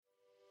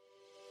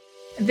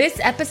This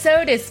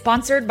episode is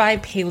sponsored by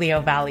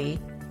Paleo Valley.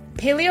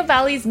 Paleo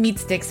Valley's meat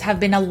sticks have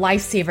been a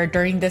lifesaver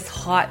during this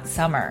hot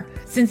summer.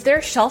 Since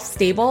they're shelf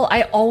stable,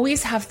 I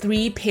always have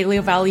 3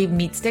 Paleo Valley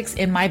meat sticks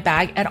in my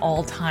bag at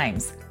all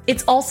times.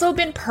 It's also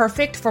been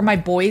perfect for my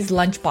boys'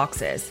 lunch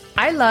boxes.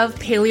 I love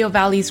Paleo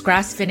Valley's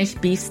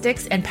grass-finished beef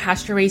sticks and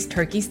pasture-raised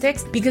turkey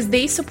sticks because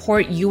they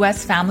support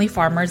U.S. family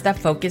farmers that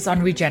focus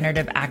on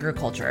regenerative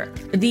agriculture.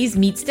 These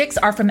meat sticks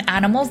are from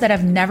animals that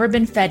have never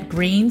been fed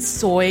grains,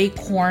 soy,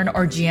 corn,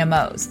 or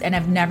GMOs, and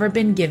have never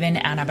been given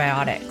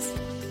antibiotics.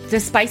 The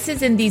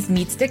spices in these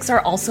meat sticks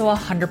are also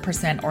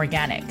 100%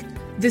 organic.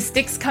 The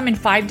sticks come in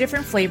 5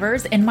 different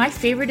flavors, and my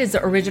favorite is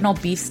the original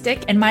beef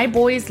stick, and my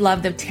boys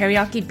love the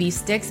teriyaki beef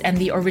sticks and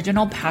the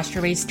original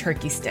pasture-raised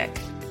turkey stick.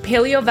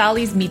 Paleo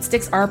Valley's meat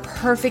sticks are a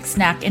perfect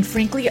snack and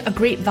frankly a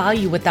great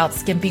value without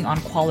skimping on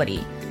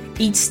quality.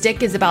 Each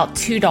stick is about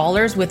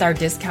 $2 with our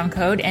discount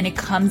code, and it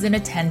comes in a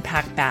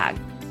 10-pack bag.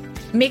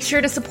 Make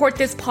sure to support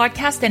this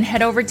podcast and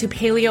head over to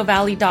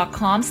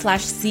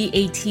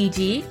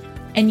paleovalley.com/CATG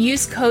and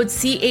use code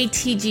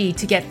CATG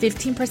to get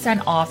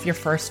 15% off your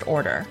first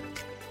order.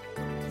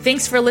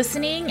 Thanks for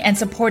listening and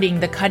supporting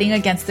the Cutting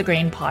Against the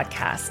Grain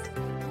podcast.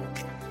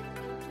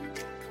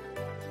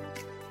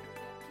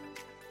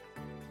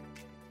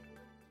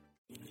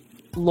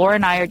 Laura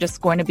and I are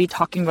just going to be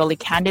talking really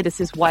candid. This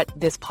is what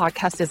this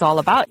podcast is all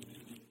about.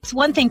 It's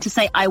one thing to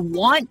say, I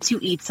want to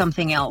eat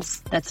something else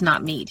that's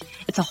not meat.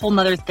 It's a whole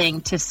nother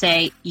thing to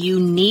say, you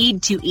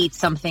need to eat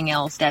something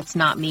else that's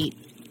not meat.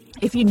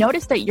 If you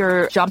notice that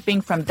you're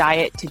jumping from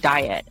diet to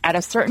diet, at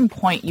a certain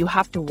point, you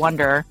have to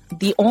wonder,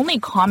 the only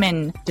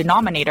common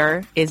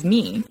denominator is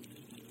me.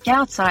 Get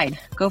outside,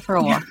 go for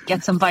a walk,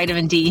 get some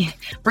vitamin D,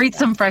 breathe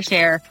some fresh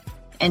air,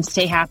 and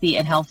stay happy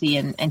and healthy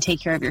and take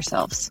care of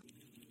yourselves.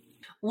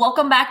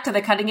 Welcome back to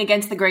the Cutting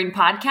Against the Grain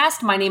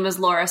podcast. My name is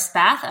Laura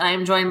Spath, and I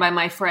am joined by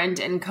my friend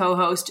and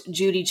co-host,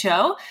 Judy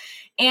Cho.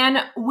 And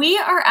we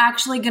are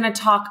actually going to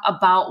talk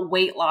about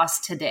weight loss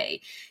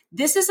today.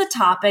 This is a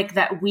topic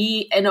that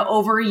we, in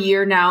over a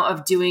year now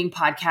of doing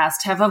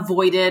podcasts, have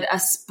avoided a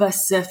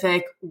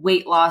specific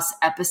weight loss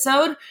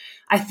episode.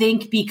 I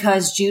think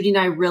because Judy and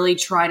I really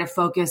try to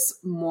focus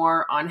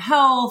more on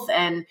health,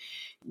 and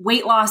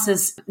weight loss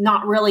is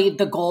not really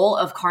the goal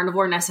of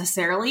carnivore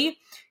necessarily.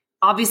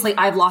 Obviously,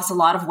 I've lost a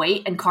lot of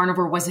weight, and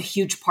carnivore was a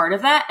huge part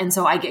of that. And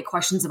so I get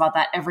questions about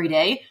that every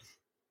day.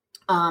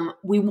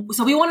 We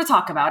want to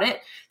talk about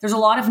it. There's a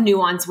lot of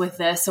nuance with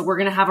this. So we're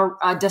going to have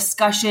a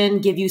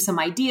discussion, give you some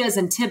ideas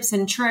and tips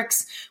and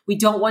tricks. We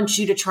don't want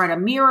you to try to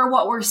mirror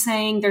what we're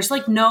saying. There's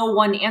like no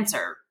one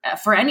answer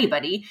for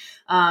anybody.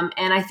 And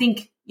I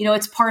think,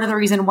 it's part of the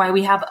reason why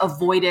we have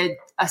avoided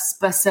a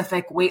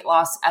specific weight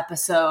loss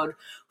episode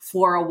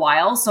for a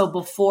while. So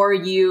before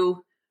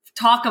you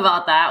talk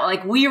about that,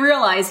 like, we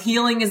realize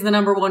healing is the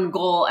number one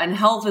goal and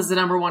health is the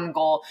number one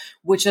goal,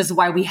 which is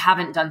why we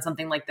haven't done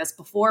something like this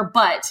before.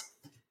 But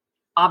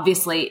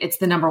obviously, it's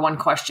the number one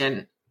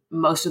question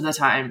most of the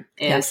time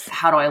is,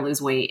 How do I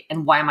lose weight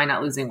and why am I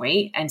not losing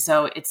weight? And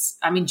so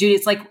Judy,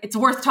 it's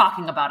worth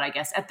talking about, I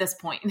guess, at this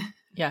point.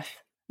 Yes.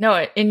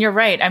 No, and you're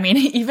right.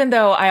 Even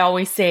though I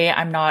always say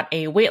I'm not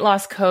a weight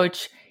loss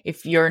coach,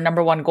 if your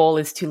number one goal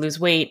is to lose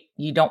weight,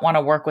 you don't want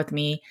to work with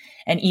me.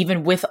 And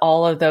even with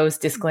all of those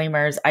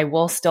disclaimers, I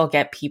will still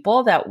get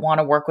people that want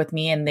to work with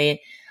me, and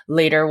they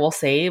later will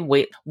say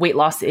weight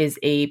loss is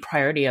a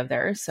priority of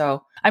theirs.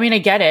 So, I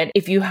get it.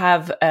 If you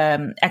have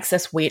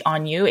excess weight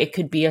on you, it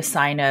could be a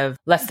sign of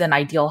less than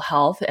ideal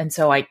health. And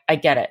so I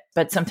get it.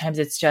 But sometimes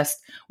it's just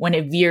when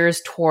it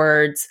veers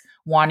towards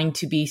wanting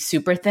to be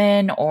super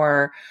thin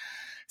or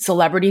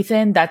celebrity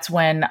thin, that's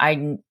when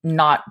I'm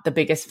not the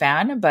biggest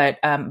fan. But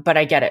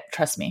I get it.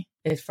 Trust me.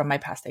 It's from my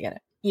past. I get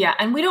it. Yeah.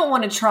 And we don't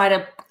want to try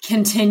to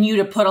continue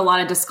to put a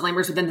lot of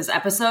disclaimers within this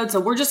episode.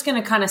 So we're just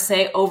going to kind of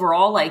say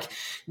overall, like,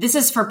 this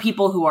is for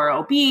people who are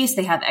obese,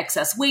 they have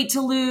excess weight to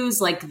lose.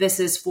 Like, this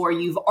is for,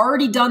 you've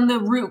already done the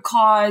root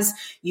cause,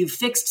 you've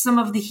fixed some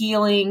of the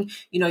healing,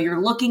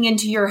 you're looking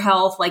into your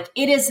health. Like,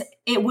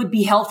 it would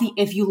be healthy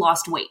if you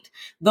lost weight.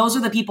 Those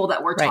are the people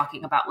that we're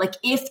talking about. Like,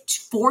 if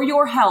for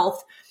your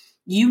health,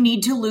 you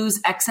need to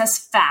lose excess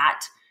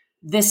fat,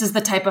 this is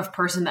the type of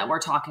person that we're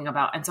talking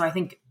about. And so I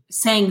think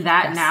saying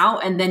that now,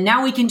 and then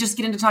now we can just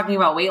get into talking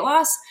about weight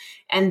loss,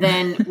 and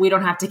then we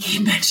don't have to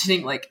keep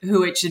mentioning like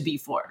who it should be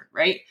for,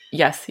 right?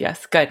 Yes.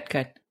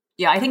 Good.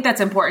 Yeah, I think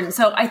that's important.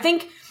 So I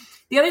think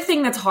the other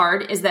thing that's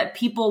hard is that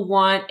people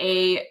want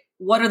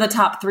what are the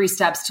top 3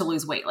 steps to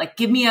lose weight? Like,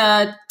 give me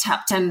a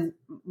top 10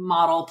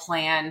 model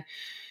plan.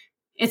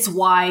 It's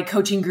why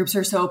coaching groups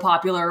are so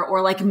popular,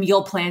 or like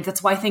meal plans.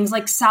 That's why things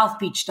like South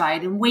Beach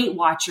Diet and Weight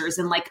Watchers,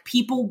 and like,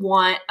 people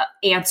want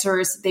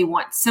answers. They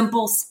want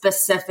simple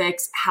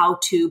specifics,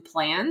 how-to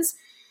plans.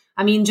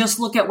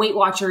 Just look at Weight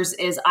Watchers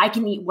is I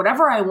can eat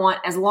whatever I want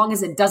as long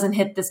as it doesn't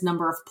hit this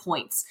number of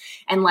points.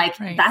 And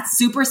that's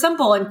super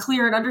simple and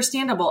clear and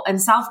understandable.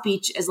 And South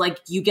Beach is like,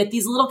 you get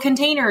these little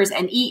containers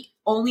and eat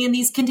only in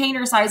these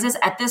container sizes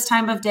at this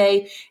time of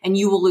day, and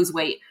you will lose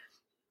weight.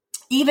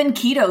 Even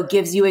keto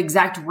gives you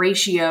exact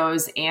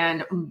ratios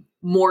and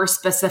more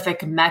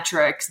specific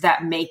metrics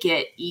that make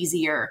it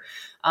easier.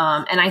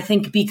 And I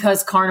think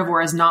because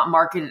carnivore is not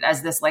marketed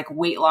as this like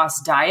weight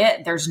loss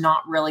diet, there's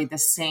not really the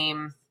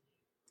same,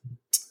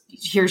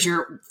 here's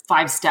your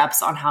 5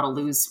 steps on how to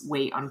lose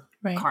weight on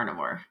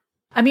carnivore.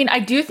 I mean, I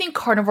do think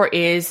carnivore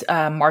is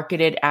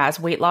marketed as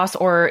weight loss,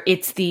 or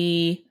it's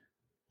the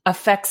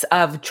effects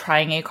of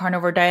trying a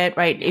carnivore diet,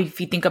 right?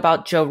 If you think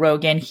about Joe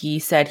Rogan, he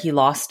said he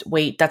lost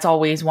weight. That's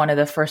always one of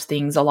the first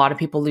things. A lot of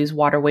people lose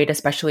water weight,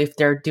 especially if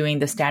they're doing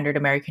the standard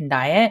American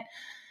diet.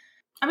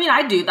 I mean,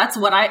 I do. That's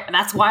why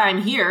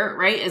I'm here,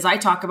 right? Is I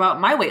talk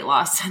about my weight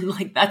loss. And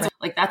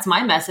that's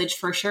my message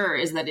for sure,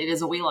 is that it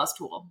is a weight loss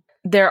tool.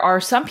 There are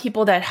some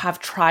people that have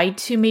tried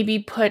to maybe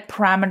put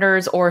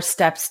parameters or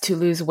steps to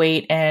lose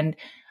weight. And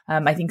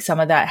I think some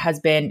of that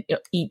has been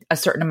eat a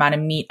certain amount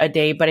of meat a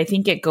day. But I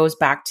think it goes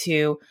back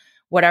to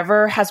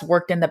whatever has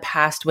worked in the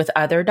past with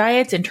other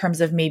diets in terms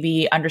of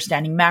maybe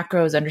understanding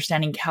macros,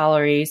 understanding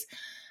calories,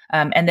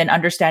 and then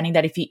understanding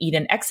that if you eat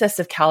an excess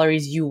of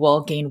calories, you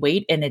will gain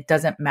weight. And it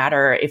doesn't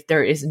matter if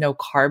there is no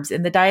carbs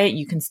in the diet,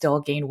 you can still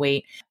gain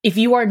weight. If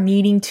you are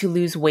needing to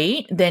lose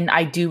weight, then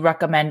I do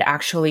recommend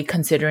actually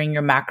considering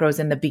your macros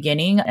in the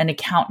beginning. An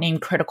account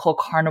named Critical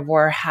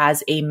Carnivore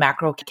has a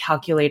macro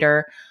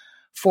calculator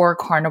for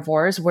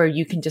carnivores where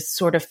you can just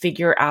sort of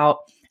figure out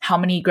how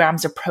many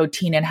grams of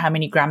protein and how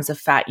many grams of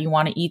fat you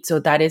want to eat. So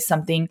that is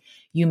something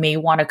you may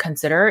want to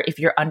consider. If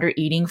you're under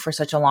eating for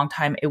such a long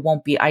time, it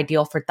won't be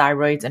ideal for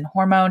thyroids and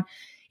hormone.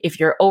 If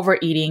you're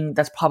overeating,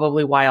 that's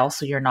probably why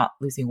also you're not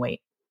losing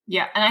weight.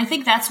 Yeah. And I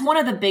think that's one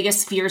of the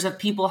biggest fears of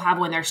people have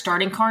when they're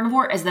starting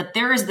carnivore, is that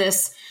there is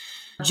this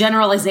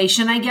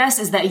generalization, I guess,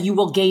 is that you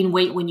will gain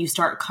weight when you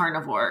start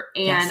carnivore.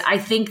 And yes. I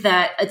think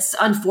that it's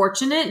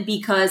unfortunate,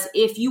 because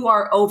if you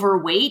are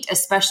overweight,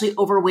 especially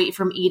overweight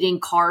from eating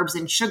carbs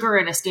and sugar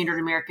in a standard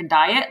American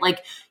diet,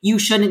 like, you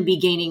shouldn't be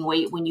gaining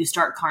weight when you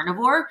start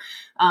carnivore.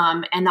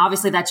 And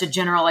obviously that's a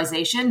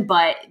generalization,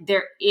 but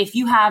if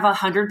you have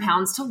 100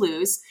 pounds to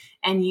lose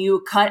and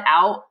you cut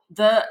out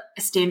the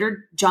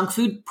standard junk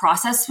food,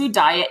 processed food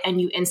diet, and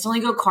you instantly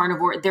go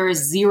carnivore, there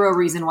is zero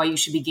reason why you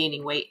should be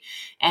gaining weight.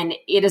 And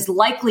it is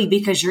likely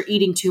because you're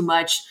eating too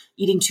much,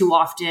 eating too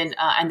often,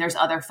 and there's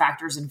other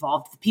factors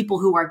involved. The people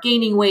who are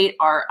gaining weight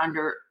are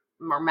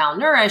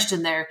malnourished,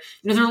 and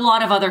there's a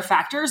lot of other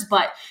factors,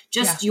 but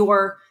just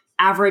your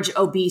average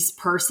obese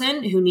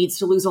person who needs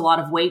to lose a lot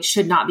of weight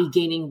should not be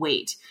gaining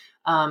weight.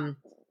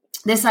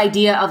 This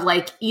idea of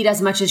like, eat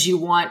as much as you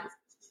want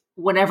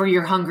whenever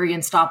you're hungry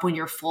and stop when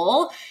you're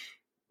full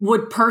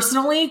would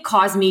personally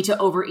cause me to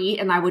overeat,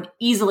 and I would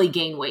easily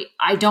gain weight.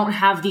 I don't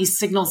have these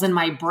signals in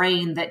my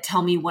brain that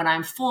tell me when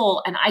I'm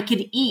full, and I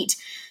could eat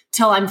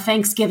till I'm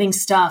Thanksgiving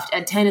stuffed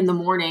at 10 in the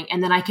morning,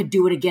 and then I could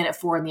do it again at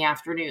 4 in the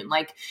afternoon.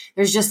 Like,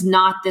 there's just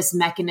not this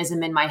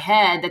mechanism in my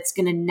head that's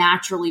going to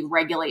naturally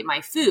regulate my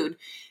food.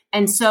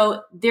 And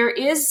so there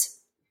is,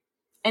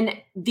 and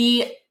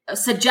the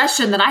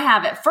suggestion that I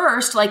have at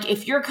first, like,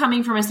 if you're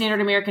coming from a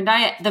standard American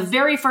diet, the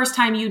very first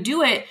time you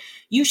do it,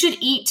 you should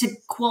eat to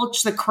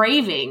quench the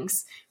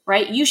cravings,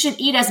 right? You should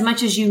eat as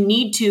much as you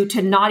need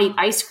to not eat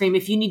ice cream.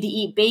 If you need to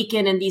eat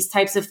bacon and these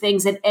types of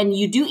things, and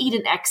you do eat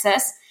in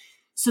excess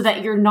so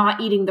that you're not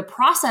eating the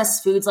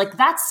processed foods, like,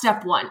 that's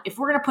step one. If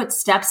we're going to put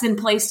steps in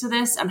place to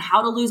this on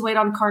how to lose weight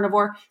on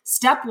carnivore,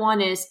 step one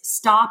is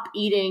stop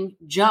eating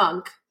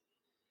junk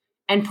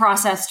and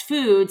processed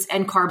foods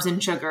and carbs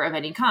and sugar of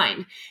any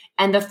kind.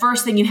 And the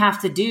first thing you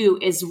have to do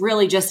is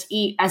really just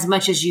eat as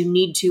much as you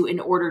need to in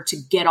order to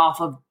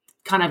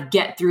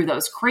get through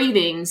those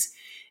cravings.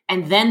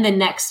 And then the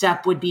next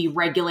step would be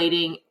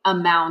regulating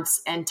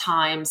amounts and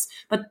times.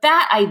 But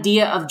that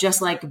idea of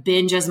just like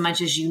binge as much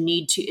as you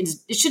need to,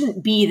 it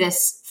shouldn't be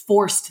this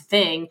forced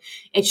thing.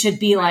 It should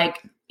be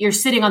like, you're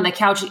sitting on the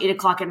couch at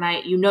 8:00 at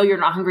night, you know you're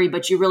not hungry,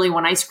 but you really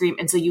want ice cream.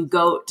 And so you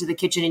go to the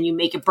kitchen and you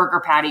make a burger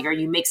patty, or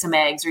you make some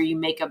eggs, or you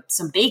make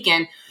some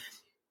bacon.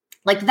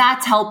 Like,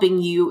 that's helping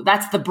you.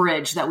 That's the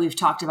bridge that we've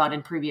talked about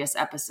in previous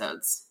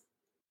episodes.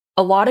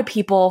 A lot of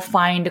people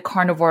find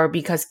carnivore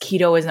because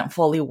keto isn't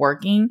fully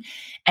working.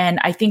 And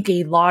I think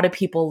a lot of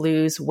people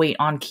lose weight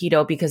on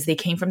keto because they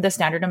came from the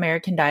standard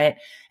American diet,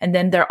 and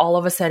then they're all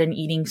of a sudden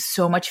eating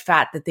so much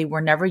fat that they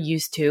were never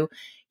used to.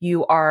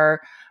 You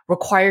are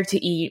required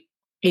to eat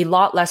a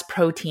lot less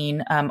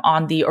protein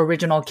on the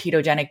original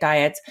ketogenic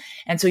diets.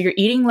 And so you're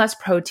eating less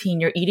protein,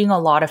 you're eating a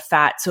lot of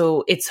fat.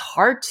 So it's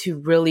hard to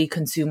really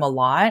consume a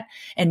lot.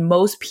 And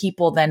most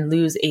people then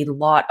lose a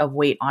lot of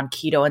weight on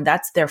keto. And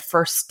that's their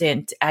first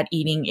stint at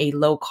eating a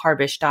low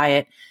carbish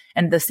diet.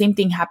 And the same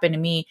thing happened to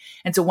me.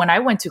 And so when I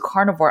went to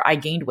carnivore, I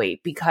gained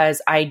weight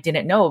because I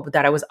didn't know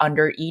that I was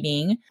under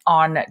eating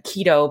on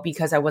keto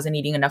because I wasn't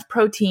eating enough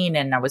protein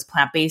and I was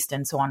plant-based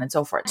and so on and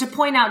so forth. To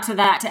point out to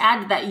that, to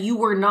add to that, you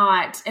were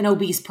not an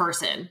obese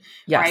person,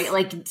 right?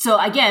 Like, so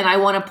again, I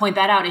want to point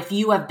that out. If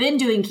you have been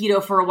doing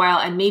keto for a while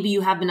and maybe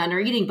you have been under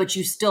eating, but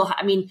you still,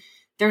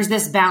 there's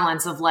this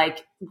balance of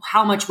like,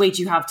 how much weight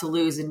you have to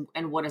lose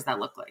and what does that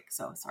look like?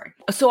 So sorry.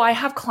 So I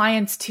have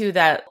clients too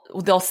that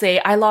they'll say,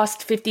 I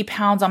lost 50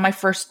 pounds on my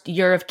first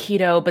year of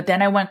keto, but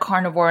then I went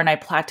carnivore and I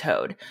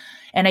plateaued.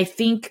 And I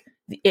think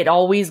it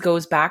always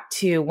goes back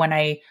to when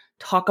I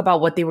talk about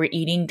what they were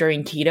eating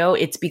during keto,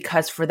 it's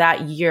because for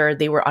that year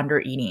they were under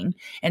eating.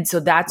 And so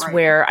that's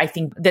where I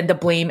think then the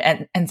blame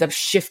ends up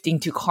shifting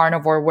to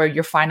carnivore, where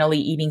you're finally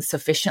eating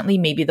sufficiently,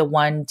 maybe the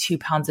 1-2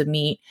 pounds of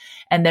meat.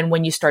 And then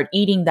when you start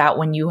eating that,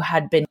 when you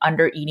had been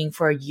under eating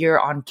for a year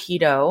on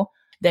keto,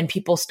 then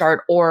people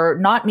start, or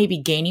not maybe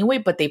gaining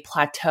weight, but they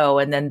plateau.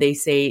 And then they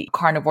say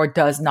carnivore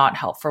does not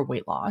help for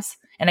weight loss.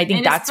 And I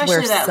think that's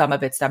where some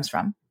of it stems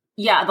from.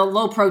 Yeah, the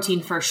low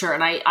protein for sure.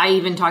 And I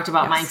even talked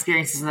about my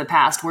experiences in the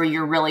past where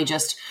you're really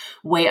just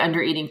way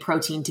under eating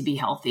protein to be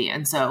healthy.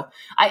 And so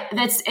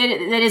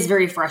that is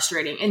very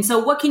frustrating. And so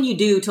what can you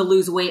do to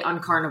lose weight on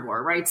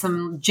carnivore, right?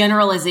 Some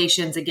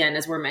generalizations, again,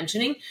 as we're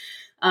mentioning.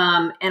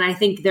 And I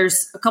think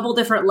there's a couple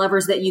different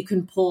levers that you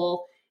can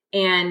pull.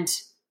 And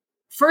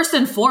first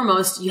and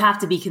foremost, you have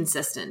to be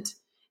consistent.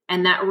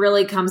 And that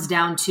really comes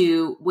down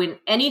to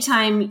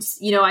anytime,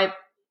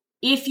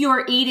 if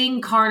you're eating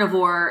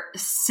carnivore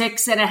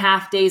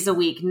 6.5 days a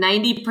week,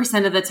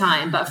 90% of the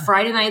time, but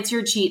Friday night's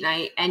your cheat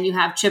night and you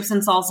have chips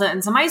and salsa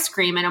and some ice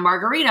cream and a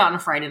margarita on a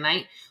Friday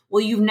night, well,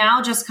 you've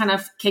now just kind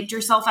of kicked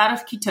yourself out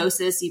of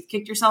ketosis. You've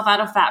kicked yourself out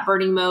of fat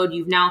burning mode.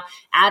 You've now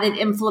added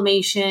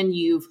inflammation.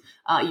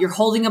 You're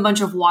holding a bunch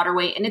of water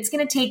weight, and it's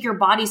going to take your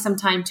body some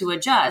time to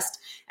adjust.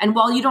 And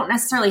while you don't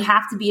necessarily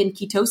have to be in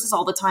ketosis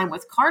all the time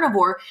with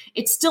carnivore,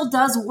 it still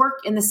does work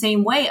in the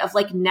same way of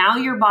like, now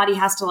your body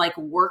has to like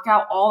work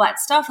out all that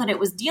stuff that it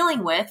was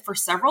dealing with for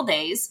several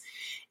days.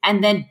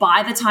 And then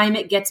by the time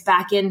it gets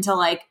back into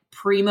like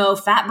primo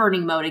fat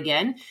burning mode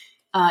again,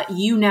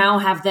 you now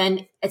have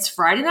it's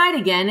Friday night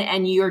again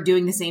and you're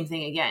doing the same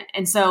thing again.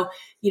 And so,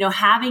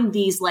 having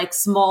these like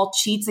small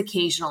cheats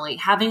occasionally,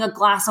 having a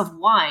glass of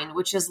wine,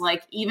 which is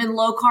like even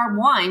low carb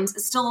wines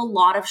is still a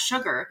lot of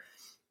sugar.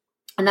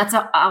 And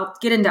I'll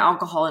get into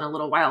alcohol in a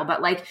little while,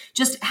 but like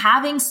just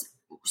having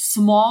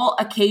small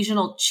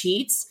occasional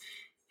cheats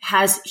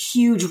has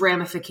huge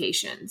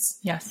ramifications.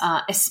 Yes.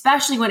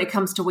 Especially when it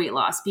comes to weight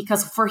loss,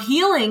 because for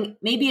healing,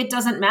 maybe it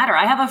doesn't matter.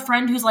 I have a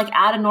friend who's like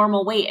at a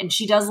normal weight and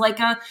she does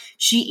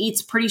she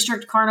eats pretty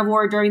strict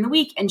carnivore during the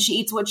week and she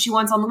eats what she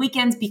wants on the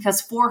weekends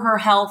because for her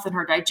health and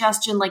her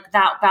digestion, like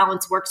that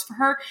balance works for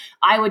her.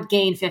 I would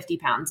gain 50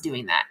 pounds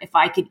doing that if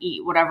I could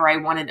eat whatever I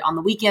wanted on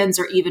the weekends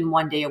or even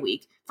one day a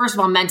week. First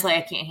of all, mentally,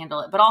 I can't handle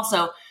it, but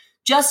also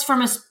just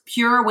from a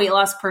pure weight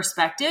loss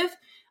perspective,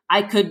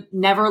 I could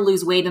never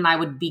lose weight and I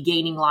would be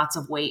gaining lots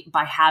of weight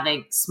by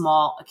having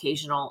small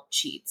occasional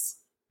cheats.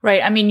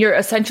 Right. I mean, you're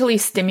essentially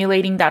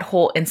stimulating that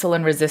whole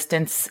insulin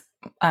resistance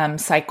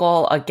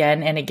cycle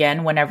again and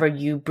again whenever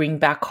you bring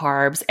back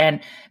carbs.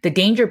 And the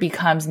danger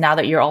becomes now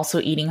that you're also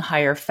eating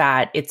higher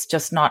fat, it's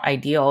just not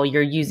ideal.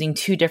 You're using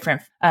two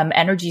different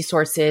energy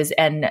sources,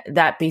 and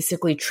that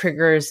basically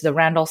triggers the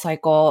Randle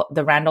cycle.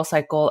 The Randle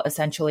cycle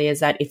essentially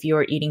is that if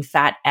you're eating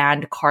fat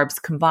and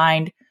carbs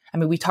combined, I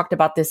mean, we talked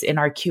about this in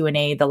our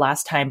Q&A the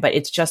last time, but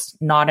it's just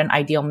not an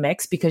ideal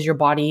mix because your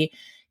body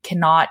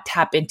cannot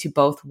tap into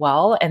both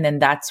well. And then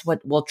that's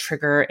what will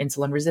trigger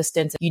insulin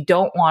resistance. You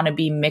don't want to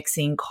be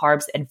mixing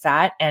carbs and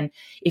fat. And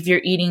if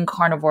you're eating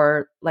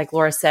carnivore, like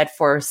Laura said,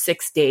 for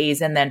 6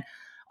 days, and then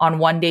on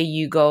one day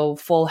you go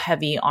full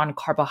heavy on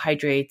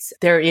carbohydrates,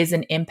 there is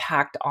an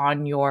impact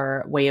on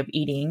your way of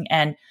eating.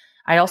 And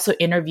I also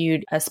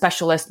interviewed a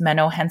specialist,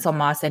 Menno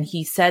Henselmas, and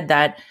he said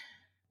that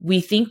we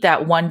think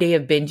that one day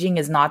of binging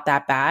is not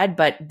that bad,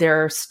 but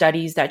there are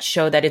studies that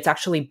show that it's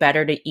actually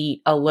better to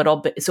eat a little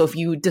bit. So if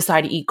you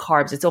decide to eat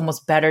carbs, it's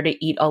almost better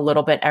to eat a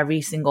little bit every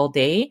single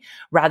day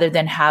rather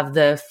than have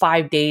the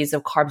 5 days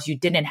of carbs you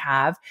didn't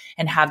have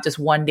and have just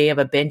one day of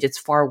a binge. It's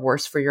far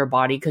worse for your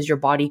body because your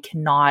body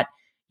cannot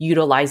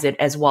utilize it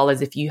as well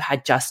as if you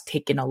had just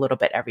taken a little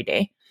bit every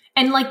day.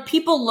 And like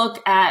people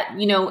look at,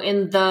 in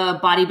the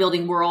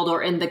bodybuilding world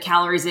or in the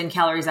calories in,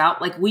 calories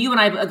out, like you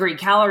and I agree,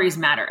 calories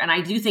matter. And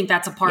I do think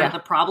that's a part of the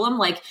problem.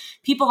 Like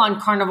people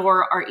on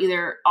carnivore are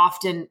either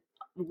often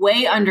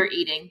way under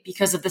eating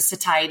because of the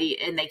satiety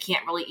and they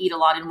can't really eat a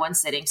lot in one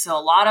sitting. So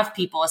a lot of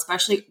people,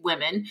 especially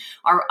women,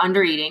 are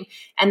under eating.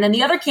 And then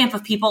the other camp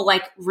of people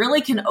like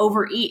really can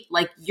overeat.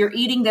 Like you're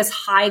eating this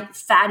high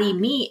fatty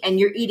meat and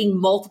you're eating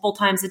multiple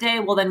times a day.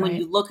 Well, then when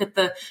you look at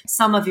the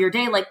sum of your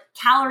day, like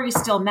calories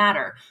still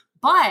matter.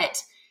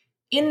 But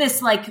in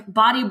this like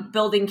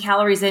bodybuilding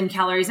calories in,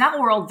 calories out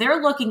world,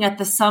 they're looking at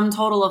the sum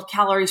total of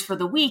calories for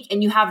the week.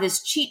 And you have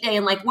this cheat day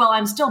and like, well,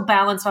 I'm still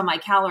balanced on my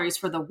calories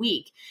for the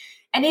week.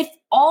 And if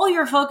all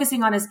you're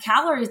focusing on is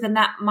calories, then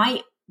that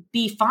might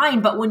be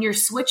fine. But when you're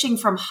switching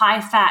from high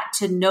fat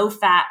to no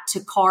fat to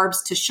carbs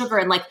to sugar,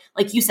 and like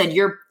you said,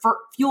 your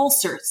fuel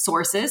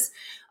sources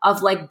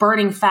of like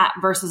burning fat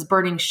versus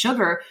burning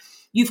sugar,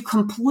 you've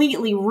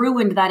completely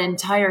ruined that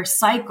entire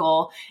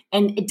cycle.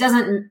 And it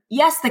doesn't,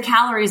 yes, the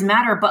calories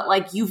matter, but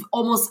like you've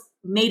almost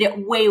made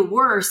it way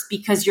worse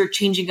because you're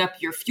changing up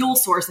your fuel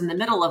source in the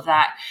middle of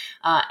that.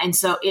 And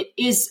so it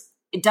is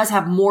it does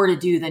have more to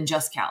do than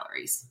just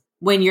calories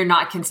when you're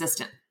not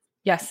consistent.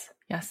 Yes.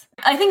 Yes.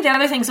 I think the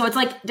other thing, so it's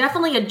like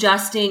definitely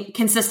adjusting.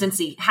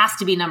 Consistency has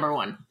to be number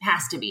one,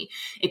 has to be.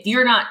 If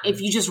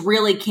you just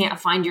really can't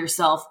find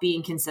yourself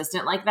being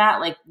consistent like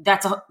that, like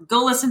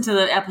go listen to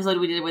the episode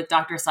we did with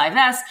Dr.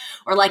 Sives,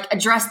 or like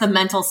address the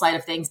mental side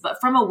of things. But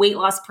from a weight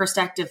loss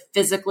perspective,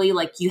 physically,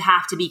 like you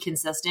have to be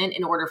consistent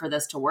in order for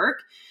this to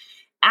work.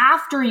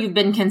 After you've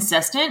been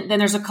consistent, then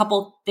there's a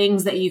couple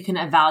things that you can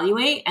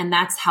evaluate, and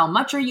that's how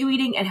much are you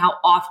eating and how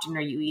often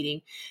are you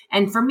eating.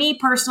 And for me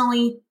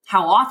personally,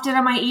 how often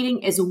am I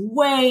eating is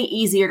way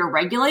easier to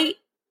regulate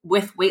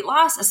with weight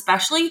loss,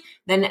 especially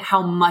than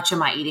how much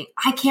am I eating.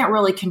 I can't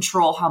really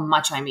control how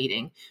much I'm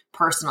eating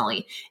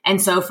personally.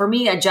 And so for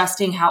me,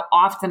 adjusting how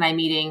often I'm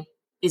eating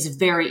is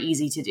very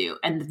easy to do.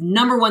 And the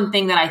number one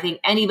thing that I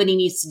think anybody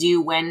needs to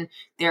do when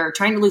they're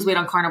trying to lose weight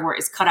on carnivore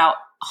is cut out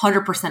 100%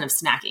 of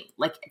snacking.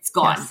 Like it's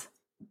gone. Yes.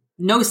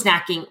 No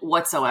snacking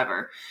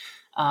whatsoever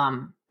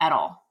at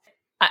all.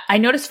 I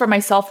noticed for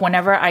myself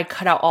whenever I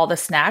cut out all the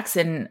snacks,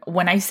 and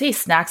when I say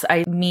snacks,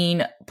 I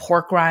mean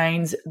pork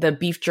rinds, the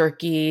beef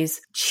jerkies,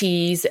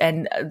 cheese,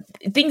 and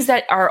things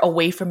that are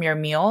away from your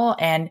meal.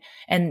 And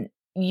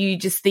you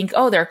just think,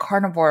 oh, they're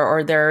carnivore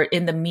or they're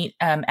in the meat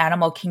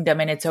animal kingdom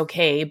and it's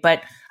okay.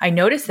 But I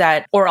noticed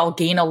that, or I'll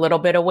gain a little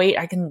bit of weight.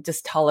 I can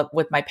just tell it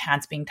with my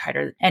pants being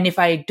tighter. And if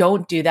I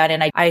don't do that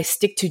and I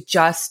stick to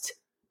just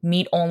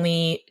meat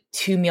only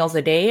 2 meals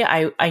a day,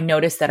 I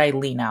notice that I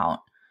lean out.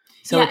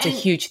 So it's a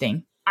huge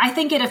thing. I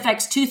think it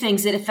affects two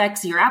things. It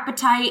affects your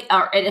appetite,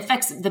 or it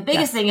affects the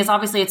biggest thing is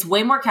obviously it's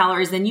way more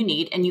calories than you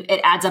need, and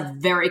it adds up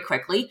very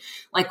quickly.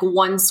 Like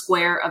 1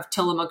 square of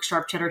Tillamook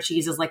sharp cheddar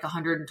cheese is like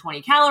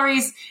 120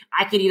 calories.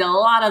 I could eat a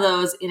lot of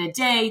those in a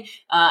day,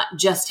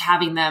 just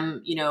having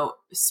them,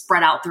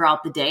 spread out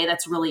throughout the day.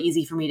 That's really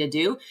easy for me to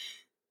do.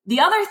 The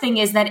other thing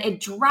is that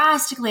it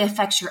drastically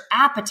affects your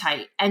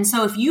appetite. And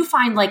so if you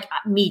find like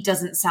meat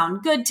doesn't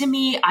sound good to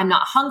me, I'm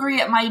not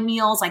hungry at my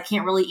meals, I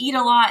can't really eat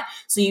a lot,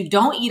 so you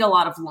don't eat a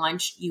lot of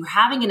lunch, you're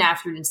having an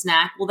afternoon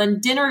snack, well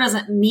then dinner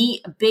doesn't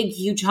meat, a big,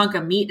 huge hunk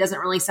of meat doesn't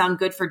really sound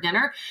good for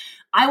dinner.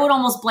 I would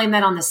almost blame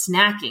that on the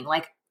snacking.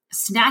 Like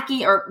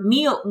snacky or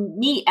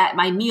meat at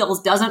my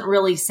meals doesn't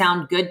really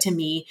sound good to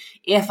me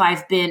if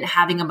I've been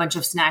having a bunch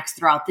of snacks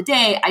throughout the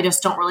day. I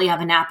just don't really have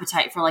an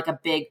appetite for like a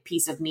big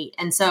piece of meat.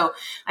 And so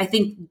I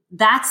think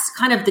that's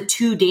kind of the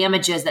two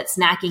damages that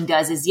snacking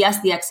does is yes,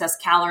 the excess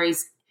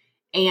calories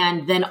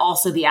and then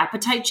also the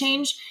appetite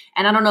change.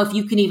 And I don't know if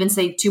you can even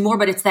say 2 more,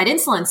 but it's that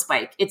insulin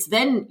spike. It's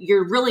then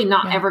you're really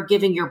not ever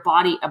giving your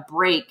body a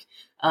break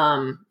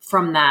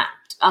from that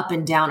up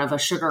and down of a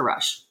sugar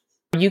rush.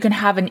 You can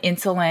have an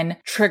insulin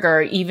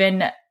trigger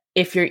even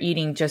if you're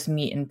eating just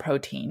meat and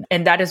protein.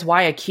 And that is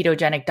why a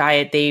ketogenic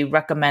diet, they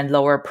recommend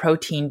lower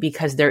protein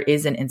because there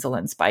is an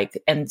insulin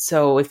spike. And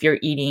so if you're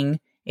eating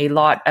a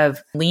lot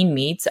of lean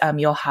meats,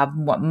 you'll have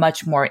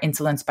much more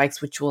insulin spikes,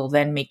 which will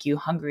then make you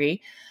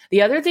hungry.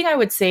 The other thing I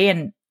would say,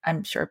 and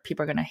I'm sure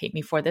people are going to hate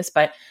me for this,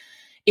 but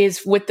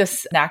is with the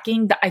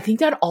snacking, I think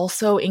that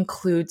also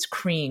includes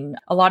cream.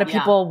 A lot of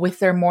people with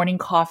their morning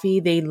coffee,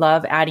 they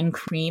love adding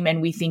cream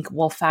and we think,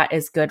 well, fat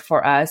is good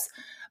for us.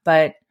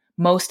 But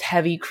most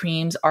heavy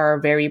creams are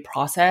very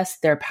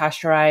processed, they're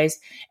pasteurized,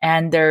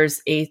 and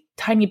there's a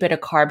tiny bit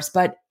of carbs,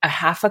 but a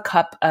half a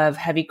cup of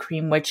heavy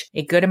cream, which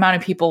a good amount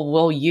of people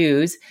will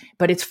use,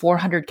 but it's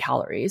 400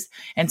 calories.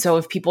 And so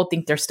if people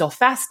think they're still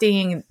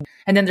fasting,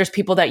 and then there's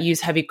people that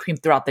use heavy cream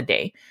throughout the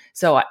day.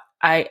 So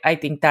I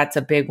think that's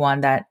a big one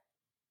that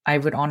I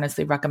would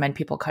honestly recommend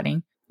people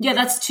cutting. Yeah,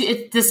 it's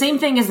the same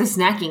thing as the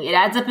snacking. It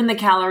adds up in the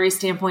calorie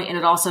standpoint, and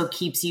it also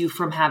keeps you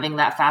from having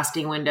that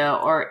fasting window,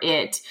 or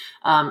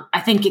I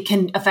think it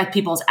can affect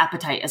people's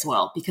appetite as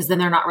well, because then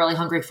they're not really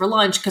hungry for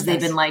lunch because they've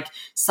been like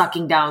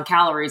sucking down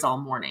calories all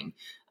morning.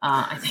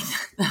 I think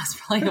that's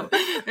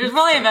there's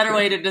probably a better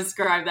way to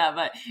describe that,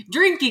 but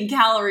drinking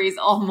calories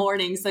all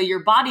morning. So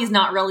your body's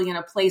not really in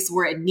a place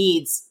where it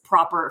needs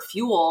proper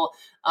fuel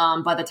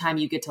by the time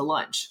you get to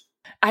lunch.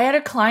 I had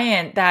a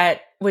client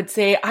that would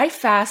say, I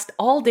fast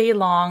all day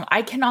long.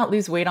 I cannot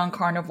lose weight on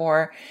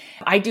carnivore.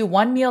 I do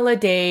 1 meal a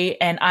day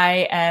and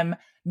I am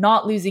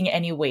not losing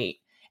any weight.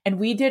 And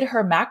we did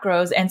her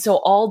macros. And so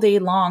all day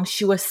long,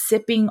 she was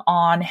sipping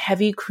on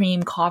heavy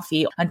cream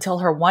coffee until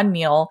her 1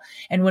 meal.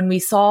 And when we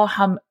saw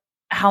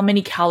how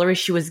many calories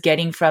she was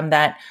getting from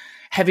that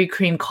heavy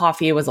cream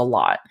coffee, it was a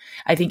lot.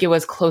 I think it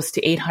was close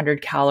to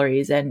 800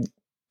 calories. And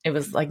it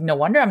was like, no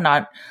wonder I'm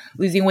not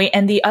losing weight.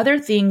 And the other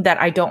thing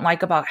that I don't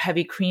like about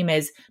heavy cream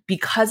is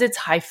because it's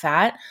high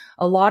fat,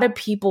 a lot of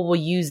people will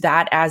use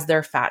that as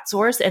their fat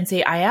source and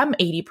say, I am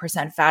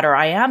 80% fat or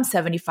I am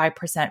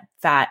 75%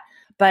 fat.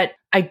 But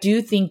I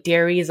do think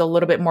dairy is a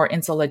little bit more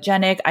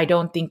insulinogenic. I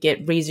don't think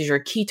it raises your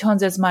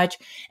ketones as much.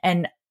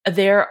 And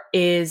there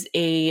is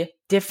a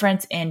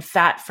difference in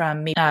fat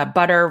from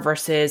butter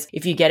versus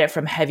if you get it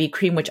from heavy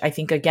cream, which I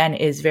think, again,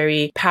 is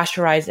very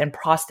pasteurized and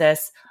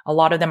processed. A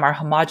lot of them are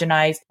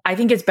homogenized. I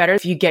think it's better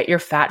if you get your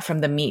fat from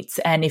the meats.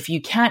 And if you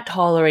can't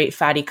tolerate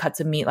fatty cuts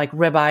of meat like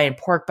ribeye and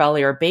pork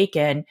belly or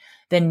bacon,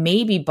 then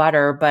maybe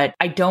butter. But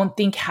I don't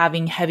think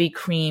having heavy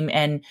cream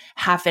and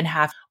half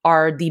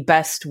are the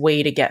best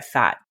way to get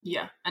fat.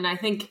 Yeah. And I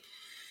think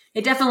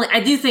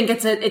I do think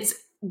it's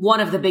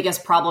one of the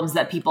biggest problems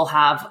that people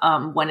have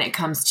when it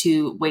comes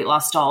to weight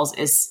loss stalls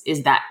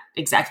is that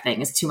exact thing,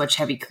 is too much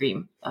heavy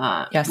cream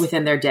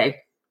within their day.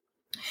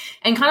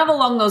 And kind of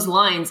along those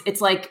lines,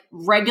 it's like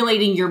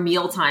regulating your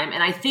mealtime.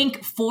 And I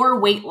think for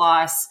weight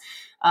loss,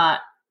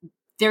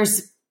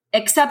 there's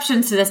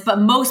exceptions to this, but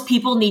most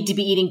people need to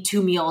be eating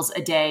 2 meals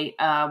a day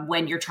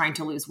when you're trying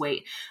to lose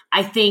weight.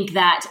 I think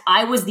that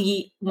I was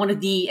one of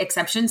the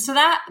exceptions to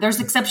that.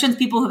 There's exceptions,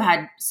 people who've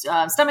had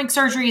stomach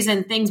surgeries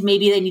and things,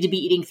 maybe they need to be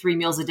eating 3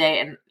 meals a day,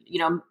 and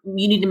you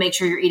need to make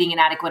sure you're eating an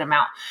adequate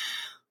amount.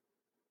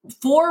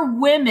 For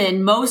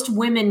women, most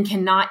women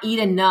cannot eat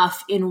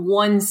enough in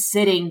one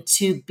sitting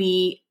to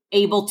be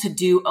able to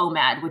do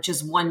OMAD, which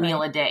is 1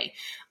 meal a day.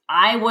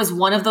 I was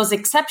one of those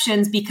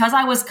exceptions because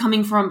I was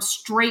coming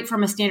straight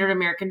from a standard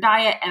American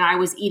diet, and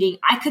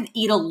I could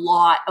eat a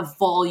lot of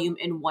volume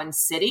in one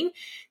sitting,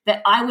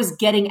 that I was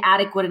getting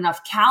adequate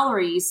enough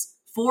calories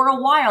for a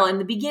while in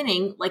the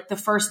beginning, like the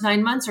first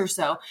 9 months or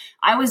so.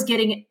 I was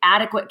getting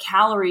adequate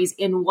calories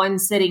in one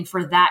sitting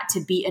for that to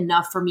be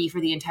enough for me for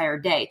the entire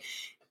day.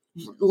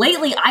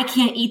 Lately, I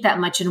can't eat that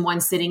much in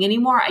one sitting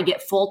anymore. I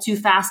get full too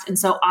fast. And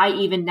so I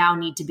even now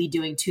need to be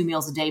doing 2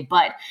 meals a day.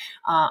 But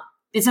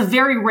it's a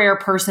very rare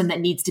person that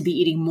needs to be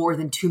eating more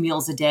than 2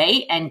 meals a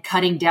day, and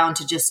cutting down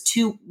to just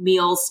 2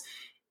 meals,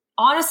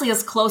 honestly,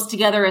 as close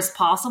together as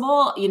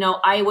possible.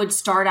 I would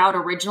start out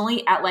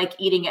originally at like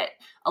eating at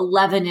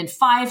 11 and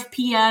 5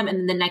 p.m. And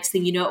then the next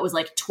thing it was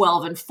like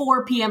 12 and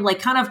 4 p.m.,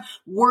 like kind of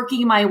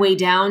working my way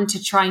down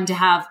to trying to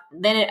have,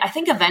 I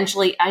think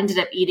eventually I ended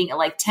up eating at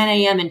like 10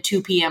 a.m. and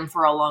 2 p.m.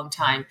 for a long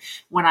time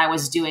when I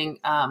was doing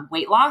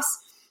weight loss,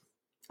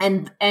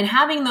 and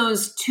having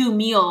those 2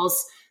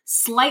 meals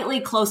slightly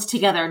close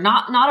together,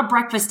 not a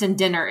breakfast and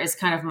dinner is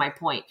kind of my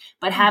point,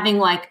 but having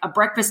like a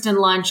breakfast and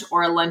lunch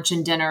or a lunch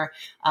and dinner,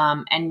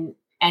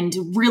 and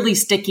really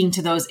sticking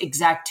to those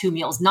exact 2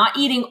 meals, not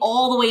eating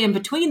all the way in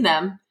between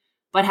them,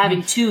 but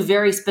having 2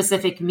 very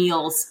specific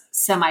meals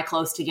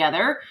semi-close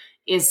together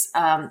is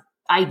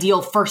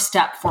ideal first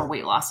step for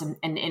weight loss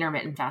and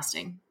intermittent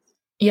fasting.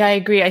 Yeah, I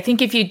agree. I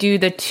think if you do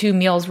the 2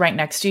 meals right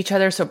next to each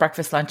other, so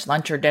breakfast,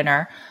 lunch, or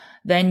dinner,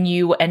 then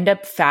you end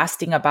up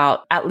fasting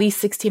about at least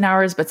 16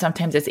 hours, but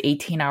sometimes it's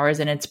 18 hours,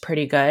 and it's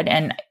pretty good.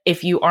 And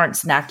if you aren't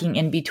snacking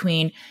in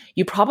between,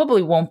 you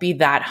probably won't be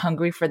that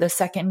hungry for the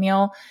second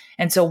meal.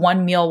 And so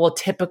one meal will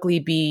typically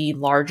be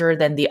larger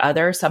than the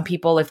other. Some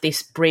people, if they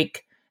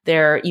break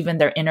their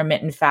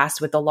intermittent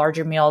fast with a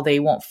larger meal, they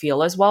won't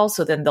feel as well.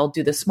 So then they'll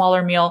do the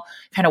smaller meal,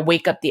 kind of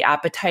wake up the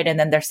appetite, and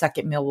then their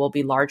second meal will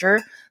be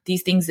larger.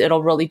 These things,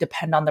 it'll really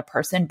depend on the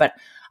person, but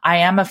I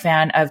am a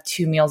fan of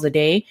 2 meals a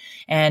day.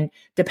 And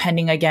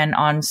depending again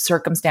on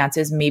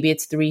circumstances, maybe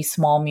it's 3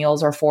 small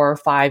meals or 4 or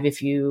 5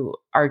 if you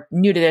are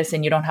new to this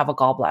and you don't have a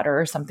gallbladder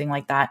or something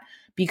like that.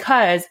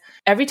 Because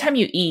every time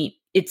you eat,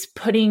 it's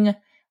putting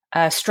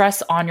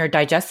stress on your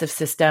digestive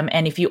system.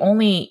 And if you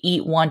only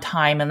eat one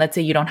time, and let's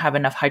say you don't have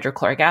enough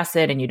hydrochloric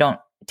acid and you don't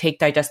take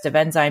digestive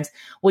enzymes,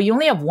 well, you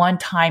only have one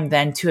time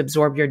then to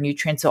absorb your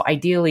nutrients. So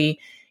ideally,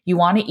 you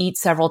want to eat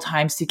several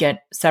times to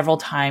get several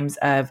times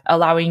of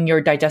allowing your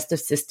digestive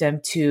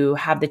system to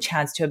have the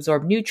chance to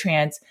absorb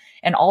nutrients.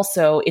 And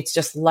also, it's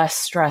just less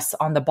stress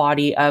on the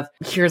body of,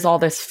 here's all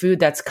this food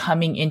that's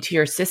coming into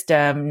your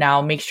system.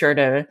 Now make sure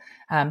to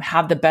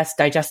have the best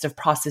digestive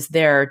process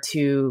there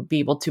to be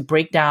able to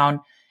break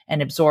down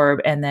and absorb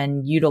and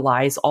then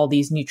utilize all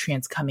these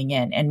nutrients coming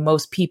in. And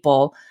most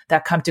people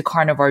that come to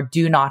carnivore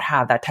do not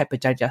have that type of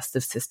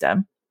digestive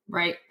system.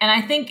 Right. And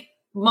I think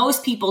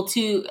most people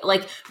too,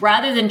 like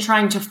rather than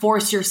trying to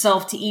force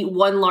yourself to eat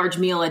one large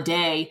meal a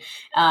day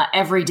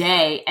every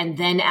day and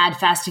then add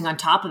fasting on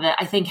top of it,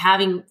 I think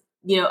having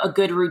a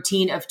good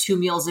routine of 2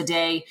 meals a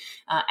day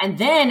and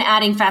then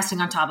adding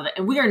fasting on top of it.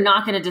 And we are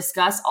not going to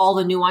discuss all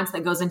the nuance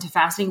that goes into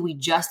fasting. We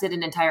just did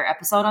an entire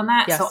episode on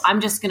that. Yes. So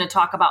I'm just going to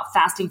talk about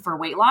fasting for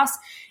weight loss.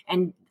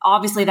 And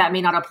obviously that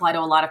may not apply to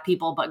a lot of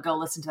people, but go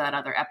listen to that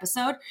other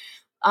episode.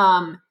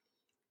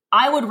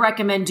 I would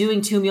recommend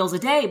doing 2 meals a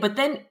day, but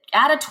then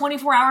add a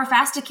 24-hour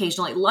fast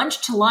occasionally.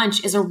 Lunch to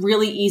lunch is a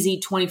really easy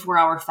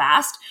 24-hour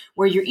fast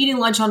where you're eating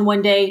lunch on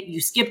one day,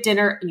 you skip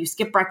dinner and you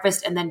skip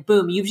breakfast, and then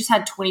boom, you've just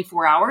had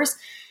 24 hours.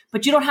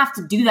 But you don't have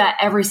to do that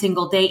every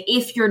single day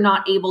if you're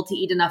not able to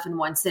eat enough in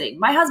one sitting.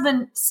 My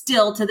husband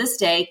still to this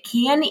day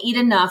can eat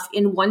enough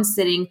in one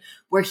sitting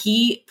where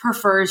he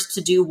prefers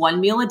to do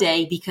 1 meal a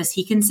day because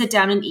he can sit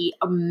down and eat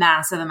a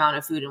massive amount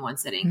of food in one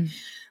sitting.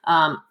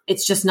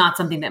 It's just not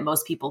something that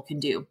most people can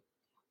do.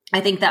 I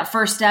think that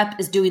first step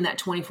is doing that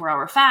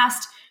 24-hour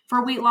fast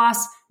for weight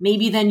loss.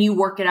 Maybe then you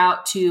work it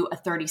out to a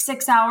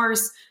 36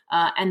 hours.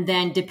 And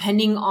then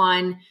depending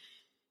on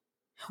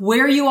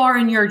where you are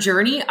in your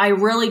journey, I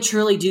really,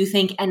 truly do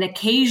think an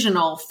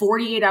occasional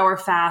 48-hour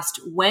fast,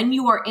 when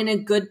you are in a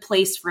good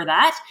place for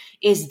that,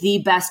 is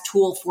the best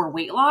tool for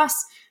weight loss.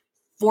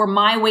 For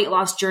my weight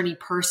loss journey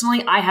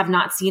personally, I have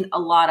not seen a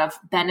lot of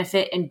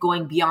benefit in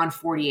going beyond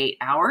 48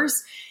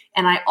 hours.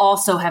 And I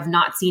also have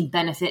not seen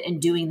benefit in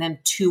doing them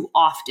too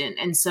often.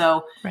 And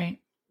so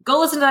go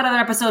listen to that other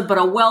episode, but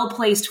a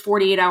well-placed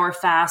 48-hour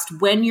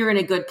fast when you're in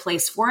a good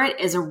place for it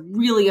is a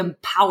really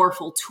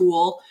powerful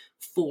tool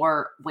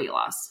for weight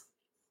loss.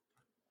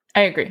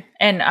 I agree.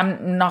 And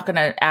I'm not going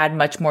to add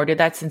much more to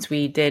that since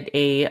we did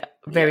a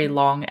very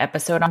long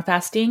episode on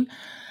fasting.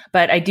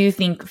 But I do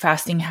think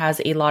fasting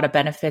has a lot of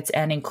benefits,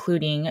 and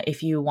including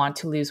if you want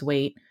to lose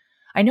weight.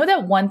 I know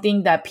that one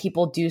thing that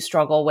people do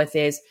struggle with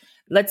is,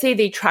 let's say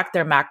they track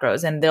their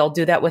macros, and they'll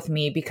do that with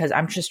me because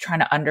I'm just trying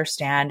to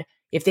understand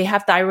if they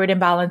have thyroid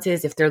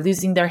imbalances, if they're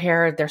losing their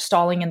hair, they're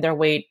stalling in their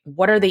weight,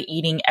 what are they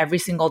eating every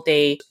single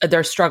day?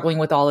 They're struggling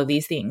with all of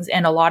these things.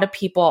 And a lot of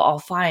people I'll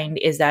find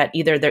is that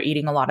either they're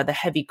eating a lot of the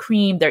heavy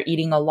cream, they're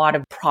eating a lot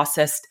of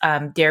processed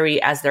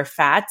dairy as their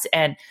fats,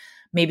 and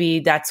maybe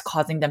that's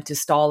causing them to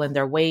stall in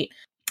their weight.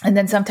 And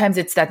then sometimes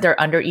it's that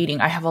they're under eating.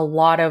 I have a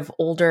lot of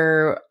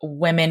older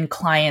women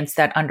clients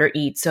that under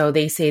eat. So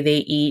they say they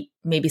eat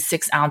maybe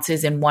 6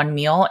 ounces in one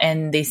meal,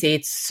 and they say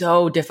it's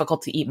so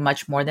difficult to eat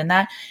much more than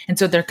that. And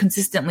so they're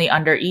consistently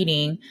under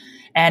eating.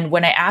 And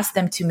when I ask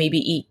them to maybe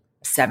eat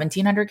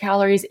 1,700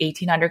 calories,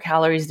 1,800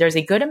 calories, there's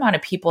a good amount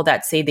of people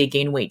that say they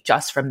gain weight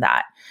just from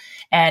that.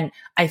 And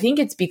I think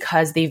it's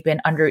because they've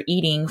been under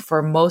eating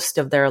for most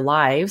of their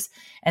lives.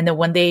 And then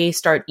when they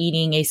start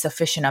eating a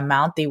sufficient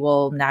amount, they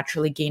will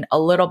naturally gain a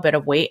little bit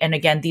of weight. And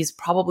again, these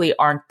probably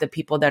aren't the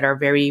people that are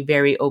very,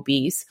 very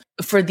obese.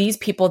 For these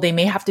people, they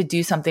may have to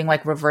do something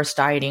like reverse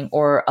dieting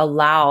or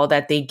allow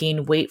that they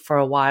gain weight for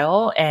a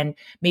while. And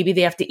maybe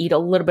they have to eat a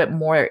little bit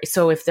more.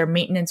 So if their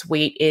maintenance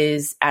weight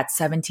is at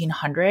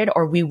 1,700,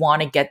 or we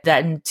want to get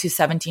that into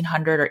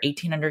 1,700 or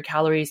 1,800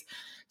 calories,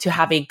 to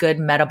have a good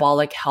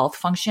metabolic health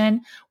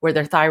function where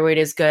their thyroid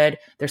is good,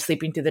 they're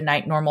sleeping through the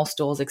night, normal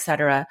stools,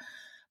 etc.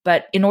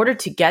 But in order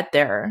to get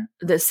there,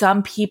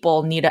 some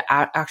people need to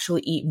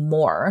actually eat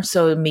more.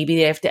 So maybe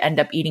they have to end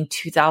up eating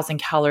 2,000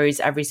 calories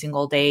every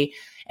single day.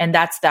 And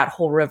that's that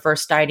whole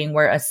reverse dieting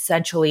where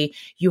essentially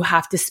you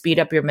have to speed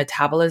up your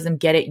metabolism,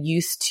 get it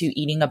used to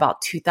eating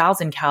about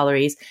 2,000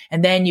 calories.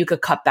 And then you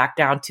could cut back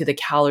down to the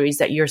calories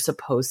that you're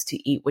supposed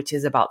to eat, which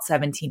is about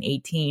 17,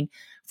 18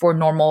 for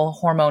normal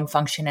hormone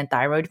function and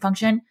thyroid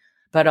function.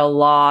 But a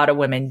lot of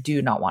women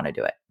do not want to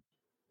do it.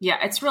 Yeah,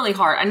 it's really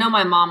hard. I know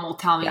my mom will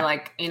tell me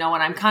like, you know,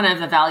 when I'm kind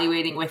of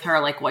evaluating with her,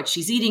 like what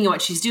she's eating and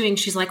what she's doing,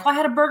 she's like, well, I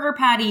had a burger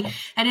patty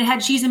and it had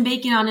cheese and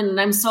bacon on it and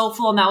I'm so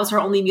full. And that was her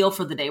only meal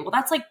for the day. Well,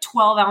 that's like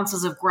 12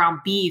 ounces of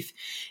ground beef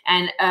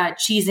and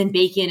cheese and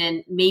bacon.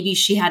 And maybe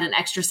she had an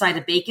extra side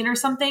of bacon or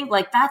something.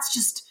 Like that's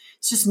just,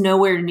 it's just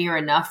nowhere near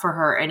enough for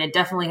her. And it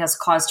definitely has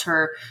caused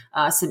her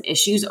some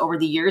issues over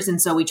the years.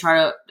 And so we try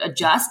to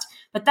adjust,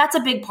 but that's a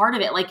big part of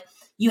it. Like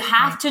you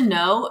have to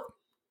know,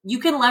 you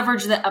can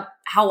leverage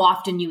how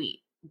often you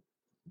eat.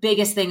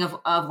 Biggest thing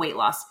of weight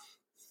loss.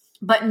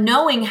 But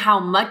knowing how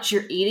much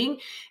you're eating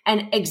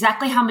and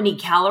exactly how many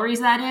calories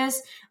that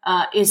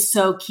is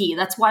so key.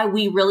 That's why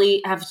we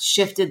really have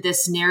shifted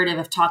this narrative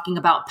of talking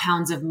about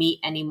pounds of meat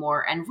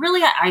anymore. And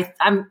really,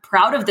 I'm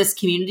proud of this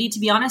community, to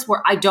be honest,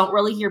 where I don't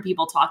really hear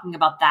people talking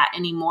about that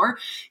anymore.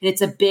 And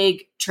it's a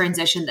big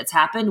transition that's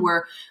happened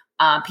where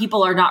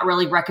people are not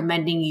really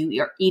recommending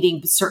you are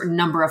eating a certain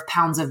number of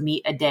pounds of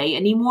meat a day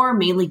anymore,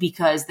 mainly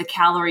because the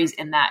calories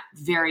in that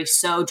vary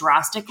so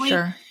drastically.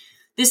 Sure.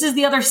 This is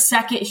the other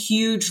second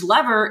huge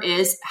lever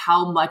is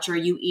how much are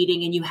you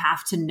eating? And you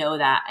have to know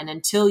that. And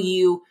until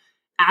you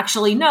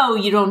actually know,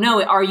 you don't know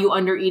it. Are you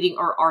under eating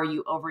or are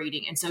you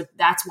overeating? And so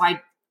that's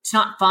why it's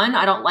not fun.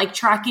 I don't like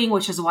tracking,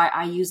 which is why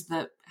I use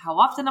the how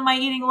often am I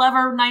eating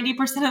lever 90%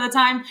 of the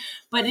time.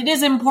 But it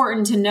is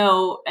important to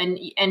know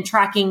and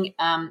tracking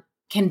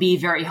can be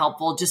very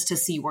helpful just to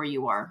see where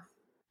you are.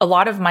 A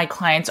lot of my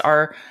clients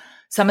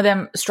some of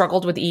them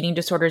struggled with eating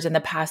disorders in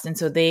the past. And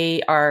so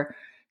they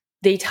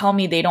tell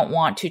me they don't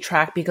want to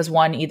track because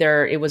one,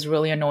 either it was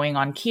really annoying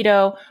on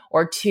keto,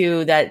 or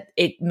two, that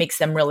it makes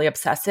them really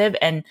obsessive.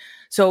 And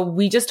so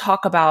we just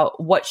talk about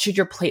what should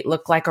your plate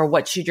look like or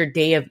what should your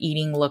day of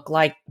eating look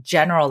like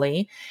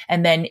generally.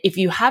 And then if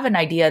you have an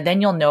idea, then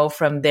you'll know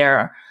from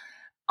there.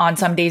 On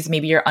some days,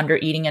 maybe you're under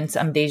eating and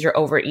some days you're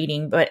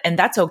overeating, and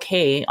that's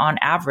okay on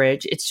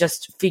average. It's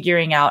just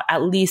figuring out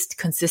at least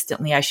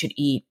consistently I should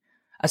eat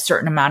a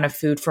certain amount of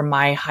food for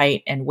my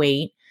height and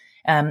weight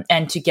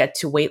and to get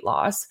to weight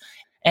loss.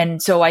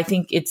 And so I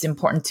think it's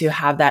important to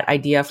have that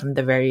idea from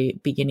the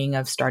very beginning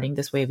of starting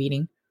this way of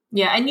eating.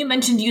 Yeah. And you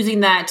mentioned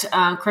using that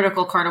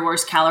Critical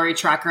Carnivores calorie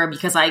tracker,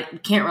 because I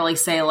can't really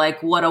say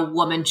like what a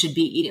woman should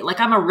be eating. Like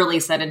I'm a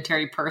really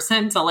sedentary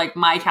person. So like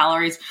my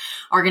calories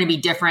are going to be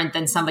different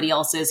than somebody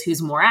else's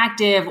who's more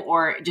active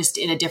or just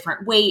in a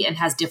different weight and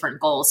has different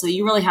goals. So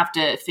you really have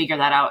to figure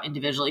that out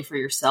individually for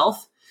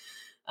yourself.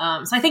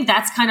 So I think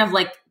that's kind of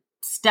like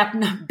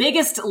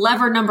biggest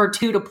lever number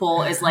 2 to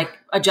pull is like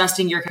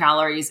adjusting your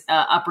calories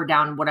up or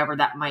down, whatever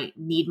that might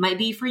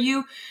be for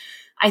you.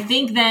 I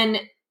think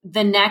then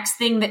the next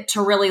thing that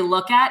to really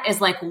look at is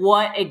like,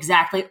 what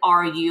exactly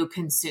are you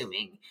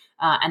consuming?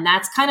 And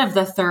that's kind of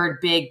the third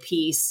big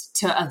piece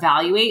to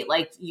evaluate.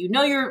 Like,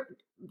 your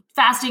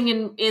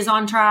fasting is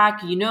on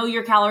track,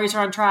 your calories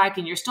are on track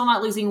and you're still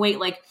not losing weight.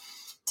 Like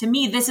to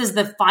me, this is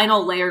the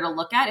final layer to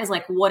look at is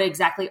like, what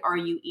exactly are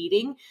you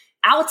eating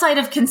outside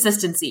of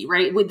consistency,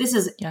 right? This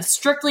is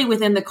strictly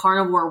within the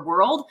carnivore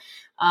world.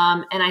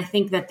 And I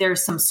think that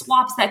there's some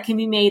swaps that can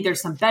be made.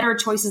 There's some better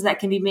choices that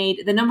can be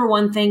made. The number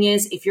one thing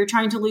is if you're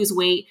trying to lose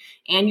weight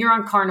and you're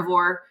on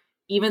carnivore,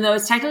 even though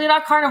it's technically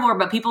not carnivore,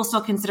 but people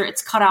still consider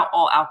it's cut out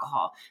all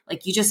alcohol.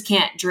 Like you just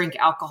can't drink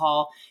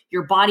alcohol.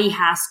 Your body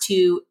has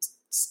to,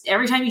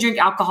 every time you drink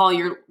alcohol,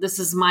 this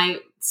is my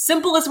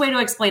simplest way to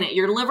explain it.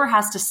 Your liver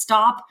has to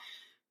stop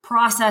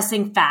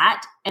processing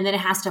fat and then it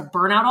has to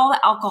burn out all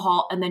the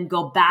alcohol and then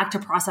go back to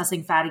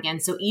processing fat again.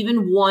 So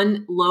even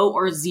one low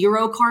or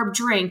zero carb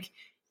drink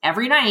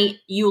every night,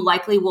 you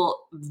likely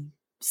will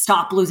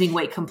stop losing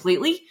weight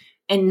completely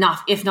and not,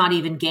 if not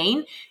even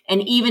gain.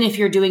 And even if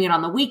you're doing it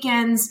on the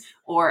weekends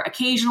or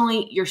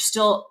occasionally, you're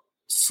still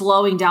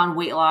slowing down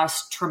weight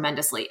loss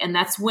tremendously. And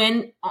that's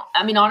when,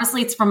 I mean,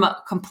 honestly, it's from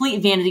a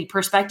complete vanity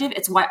perspective.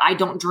 It's why I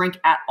don't drink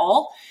at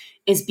all,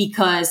 is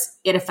because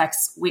it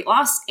affects weight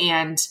loss.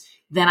 And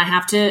then I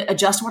have to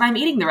adjust what I'm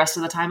eating the rest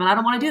of the time. And I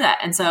don't want to do that.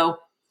 And so,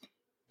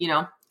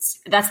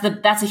 that's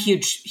a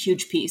huge,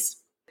 huge piece.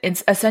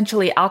 It's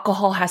essentially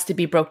alcohol has to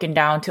be broken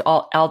down to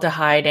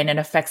aldehyde and it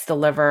affects the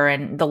liver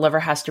and the liver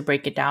has to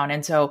break it down.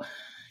 And so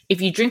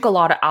if you drink a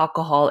lot of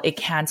alcohol, it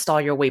can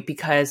stall your weight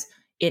because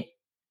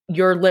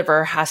your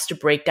liver has to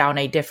break down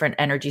a different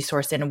energy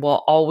source and it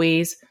will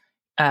always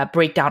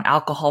break down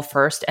alcohol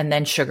first and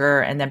then sugar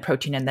and then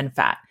protein and then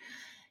fat.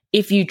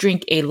 If you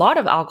drink a lot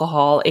of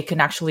alcohol, it can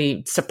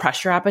actually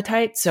suppress your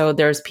appetite. So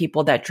there's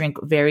people that drink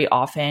very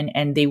often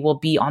and they will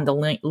be on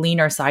the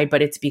leaner side,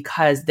 but it's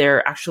because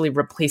they're actually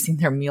replacing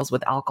their meals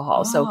with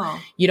alcohol. So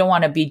you don't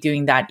want to be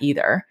doing that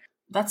either.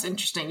 That's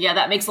interesting. Yeah,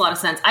 that makes a lot of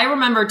sense. I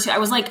remember too,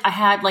 I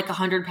had like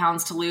 100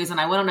 pounds to lose and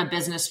I went on a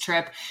business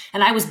trip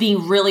and I was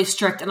being really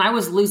strict and I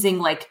was losing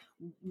like,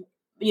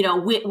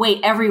 weight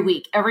every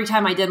week. Every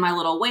time I did my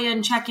little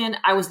weigh-in check-in,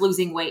 I was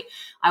losing weight.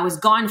 I was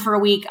gone for a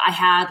week. I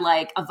had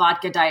like a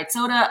vodka diet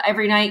soda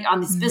every night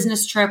on this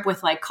business trip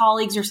with like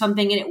colleagues or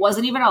something. And it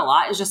wasn't even a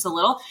lot. It was just a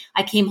little.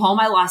 I came home.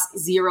 I lost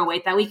 0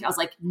 weight that week. I was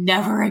like,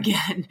 never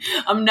again.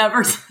 I'm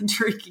never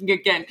drinking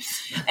again.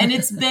 And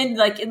it's been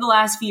like in the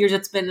last few years,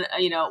 it's been,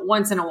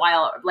 once in a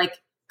while, like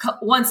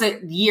once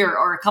a year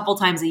or a couple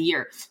times a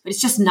year, but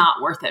it's just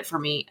not worth it for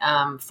me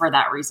for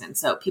that reason.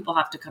 So people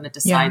have to kind of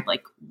decide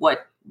like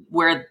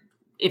where,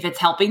 if it's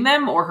helping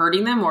them or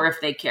hurting them or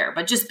if they care,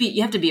 but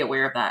you have to be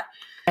aware of that.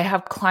 I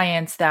have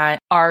clients that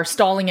are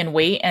stalling in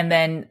weight and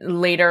then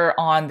later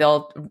on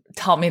they'll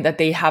tell me that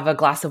they have a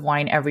glass of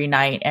wine every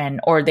night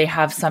or they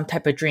have some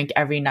type of drink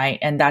every night.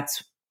 And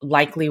that's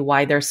likely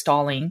why they're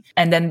stalling.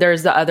 And then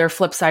there's the other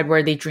flip side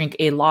where they drink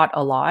a lot,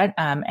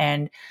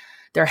 and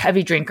they're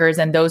heavy drinkers.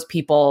 And those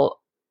people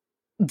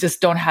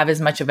just don't have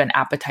as much of an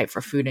appetite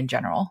for food in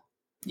general.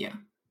 Yeah.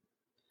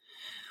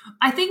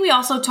 I think we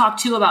also talked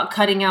too about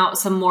cutting out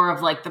some more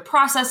of like the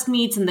processed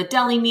meats and the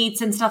deli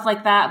meats and stuff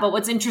like that. But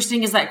what's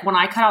interesting is that when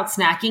I cut out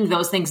snacking,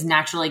 those things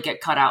naturally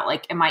get cut out.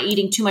 Like, am I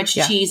eating too much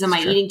cheese? Am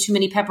I eating too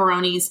many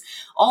pepperonis?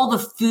 All the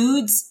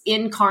foods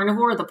in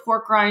carnivore, the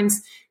pork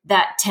rinds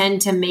that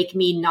tend to make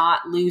me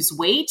not lose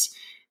weight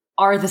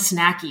are the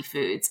snacky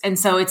foods. And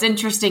so it's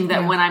interesting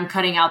that when I'm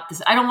cutting out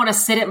this, I don't want to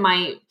sit at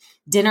my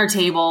dinner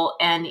table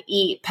and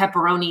eat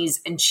pepperonis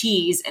and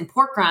cheese and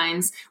pork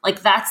rinds.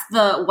 Like that's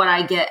what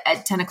I get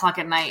at 10 o'clock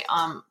at night,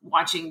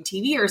 watching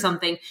TV or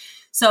something.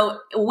 So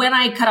when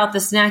I cut out the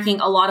snacking,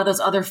 a lot of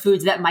those other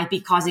foods that might be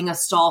causing a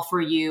stall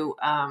for you,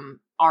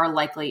 are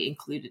likely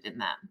included in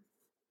that.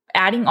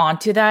 Adding on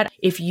to that,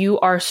 if you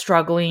are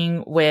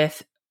struggling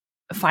with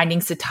finding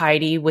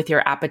satiety with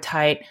your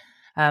appetite,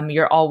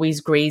 you're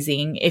always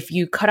grazing. If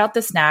you cut out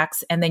the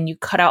snacks and then you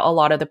cut out a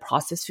lot of the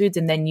processed foods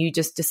and then you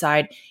just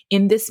decide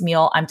in this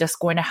meal, I'm just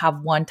going to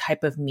have one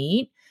type of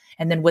meat.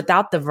 And then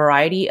without the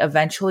variety,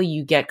 eventually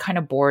you get kind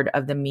of bored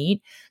of the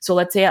meat. So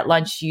let's say at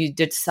lunch, you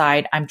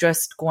decide I'm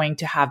just going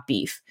to have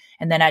beef.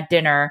 And then at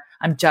dinner,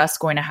 I'm just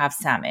going to have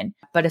salmon.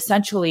 But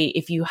essentially,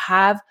 if you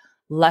have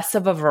less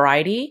of a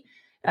variety,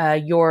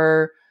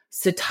 your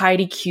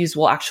satiety cues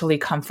will actually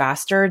come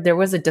faster. There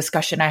was a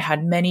discussion I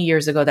had many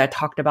years ago that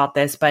talked about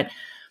this, but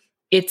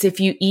it's if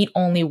you eat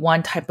only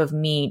one type of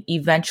meat,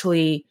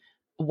 eventually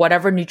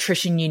whatever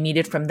nutrition you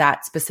needed from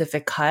that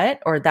specific cut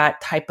or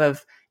that type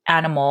of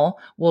animal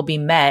will be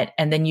met,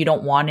 and then you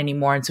don't want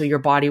anymore. And so your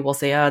body will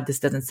say, oh, this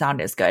doesn't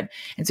sound as good.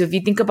 And so if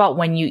you think about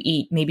when you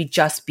eat maybe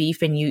just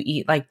beef and you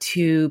eat like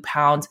 2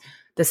 pounds,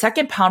 the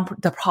second pound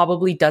that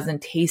probably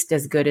doesn't taste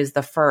as good as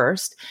the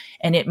first.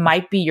 And it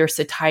might be your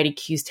satiety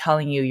cues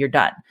telling you you're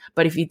done.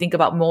 But if you think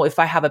about, well, if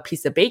I have a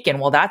piece of bacon,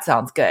 well, that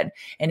sounds good.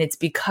 And it's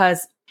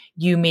because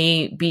you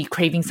may be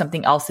craving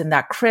something else in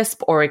that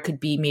crisp, or it could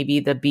be maybe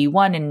the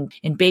B1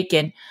 in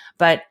bacon.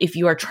 But if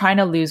you are trying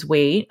to lose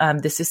weight,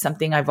 this is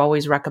something I've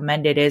always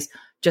recommended, is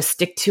just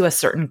stick to a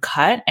certain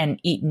cut and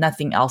eat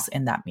nothing else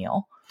in that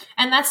meal.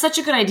 And that's such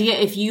a good idea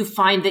if you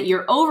find that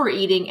you're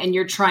overeating and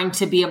you're trying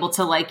to be able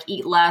to like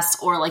eat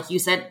less, or like you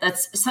said,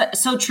 that's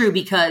so true,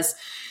 because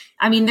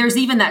I mean, there's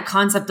even that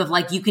concept of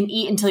like, you can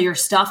eat until you're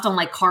stuffed on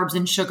like carbs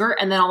and sugar.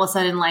 And then all of a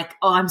sudden like,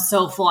 oh, I'm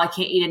so full, I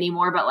can't eat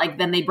anymore. But like,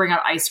 then they bring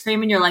out ice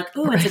cream and you're like,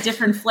 ooh, it's a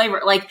different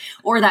flavor. Like,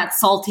 or that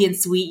salty and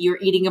sweet, you're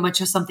eating a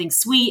bunch of something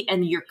sweet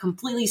and you're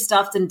completely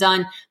stuffed and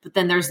done. But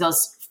then there's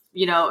those,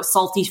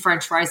 salty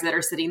French fries that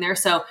are sitting there.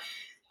 So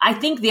I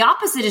think the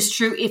opposite is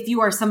true. If you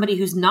are somebody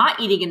who's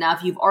not eating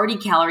enough, you've already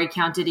calorie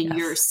counted and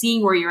you're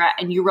seeing where you're at,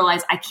 and you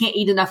realize I can't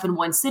eat enough in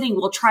one sitting,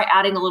 well, try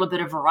adding a little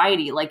bit of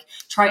variety. Like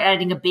try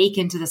adding a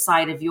bacon to the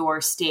side of your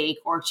steak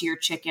or to your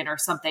chicken or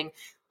something.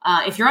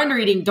 If you're under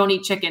eating, don't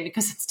eat chicken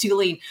because it's too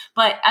lean.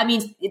 But I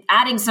mean,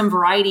 adding some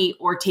variety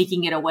or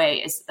taking it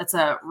away that's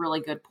a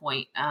really good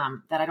point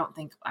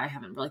that I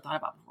haven't really thought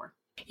about before.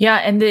 Yeah.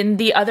 And then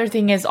the other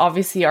thing is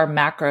obviously our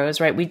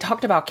macros, right? We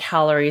talked about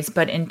calories,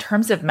 but in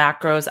terms of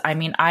macros, I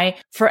mean,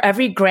 for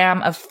every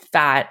gram of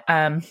fat,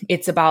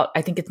 it's about,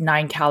 I think it's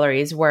 9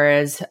 calories,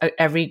 whereas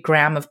every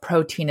gram of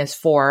protein is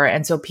 4.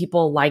 And so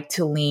people like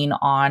to lean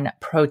on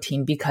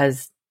protein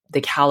because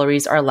the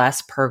calories are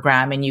less per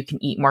gram and you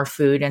can eat more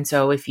food. And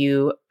so if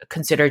you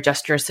consider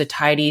just your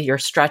satiety, your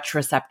stretch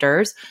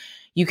receptors,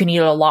 you can eat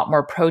a lot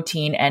more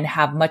protein and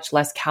have much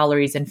less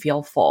calories and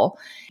feel full.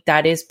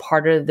 That is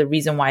part of the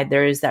reason why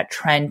there is that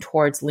trend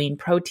towards lean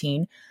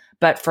protein.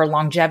 But for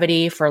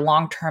longevity, for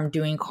long-term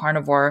doing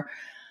carnivore,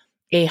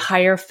 a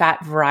higher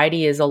fat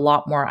variety is a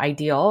lot more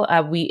ideal.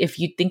 If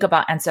you think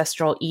about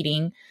ancestral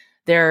eating,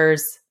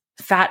 there's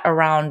fat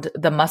around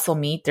the muscle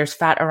meat, there's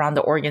fat around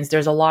the organs,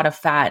 there's a lot of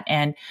fat.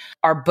 And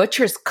our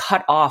butchers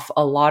cut off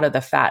a lot of the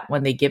fat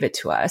when they give it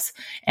to us.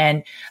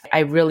 And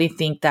I really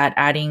think that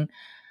adding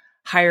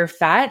higher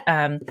fat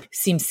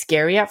seems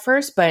scary at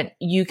first, but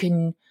you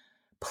can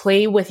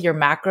play with your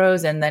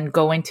macros and then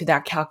go into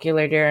that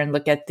calculator and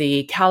look at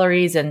the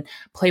calories and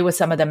play with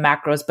some of the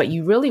macros. But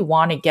you really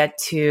want to get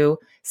to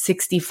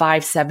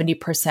 65,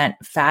 70%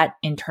 fat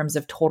in terms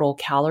of total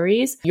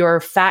calories. Your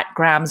fat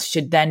grams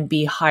should then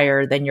be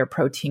higher than your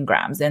protein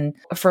grams. And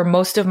for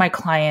most of my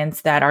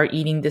clients that are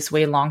eating this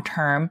way long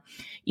term,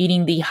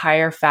 eating the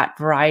higher fat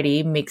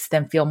variety makes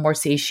them feel more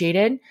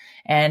satiated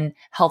and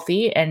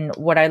healthy. And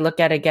what I look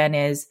at again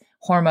is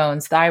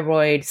hormones,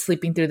 thyroid,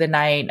 sleeping through the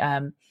night,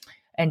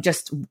 and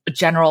just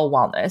general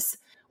wellness,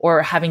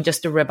 or having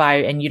just a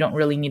ribeye and you don't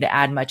really need to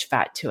add much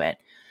fat to it,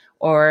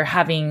 or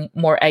having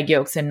more egg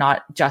yolks and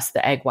not just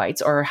the egg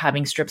whites, or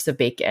having strips of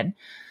bacon.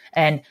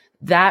 And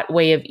that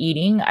way of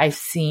eating I've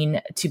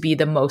seen to be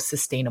the most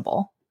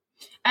sustainable.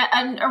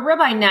 And a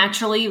ribeye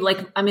naturally,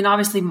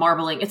 obviously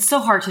marbling, it's so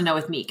hard to know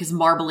with meat because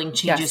marbling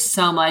changes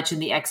so much in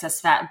the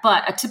excess fat,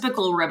 but a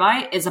typical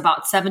ribeye is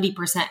about 70%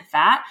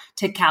 fat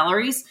to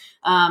calories,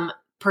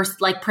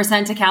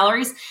 percent to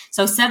calories.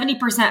 So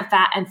 70%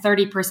 fat and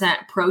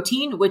 30%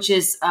 protein, which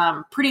is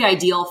pretty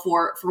ideal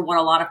for what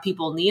a lot of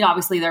people need.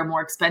 Obviously, they're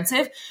more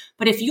expensive.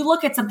 But if you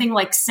look at something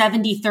like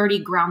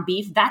 70-30 ground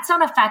beef, that's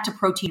not a fat to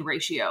protein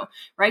ratio,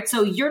 right?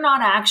 So you're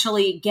not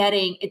actually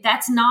getting,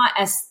 that's not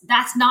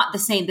the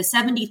same. The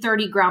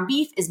 70-30 ground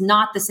beef is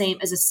not the same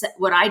as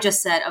what I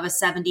just said of a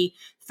 70-30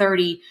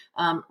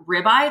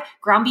 ribeye.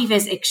 Ground beef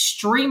is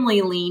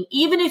extremely lean.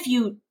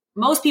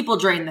 Most people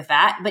drain the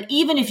fat, but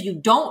even if you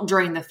don't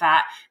drain the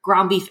fat,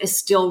 ground beef is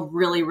still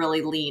really,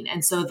 really lean.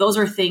 And so those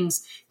are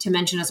things to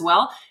mention as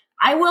well.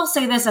 I will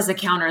say this as a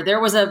counter.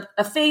 There was a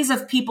phase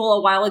of people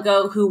a while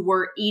ago who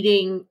were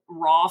eating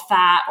raw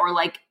fat or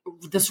like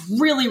this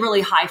really,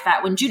 really high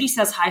fat. When Judy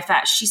says high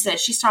fat, she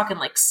says she's talking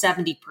like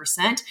 70%.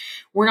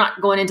 We're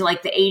not going into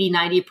like the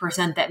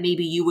 80-90% that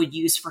maybe you would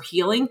use for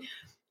healing.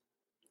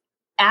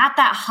 At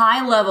that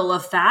high level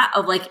of fat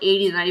of like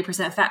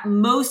 80-90% fat,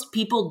 most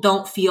people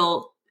don't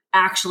feel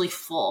actually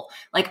full.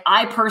 Like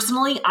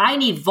I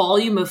need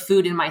volume of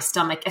food in my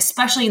stomach,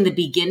 especially in the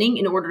beginning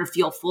in order to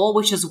feel full,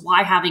 which is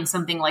why having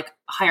something like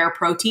higher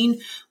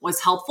protein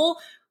was helpful.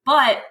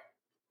 But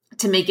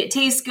to make it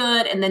taste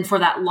good, and then for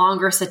that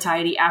longer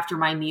satiety after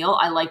my meal,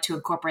 I like to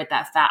incorporate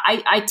that fat.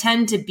 I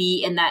tend to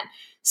be in that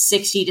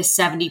 60 to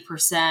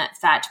 70%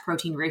 fat to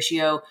protein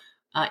ratio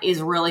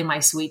is really my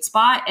sweet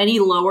spot. Any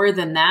lower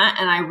than that,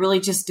 and I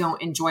really just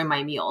don't enjoy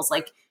my meals.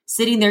 Like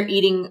sitting there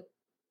eating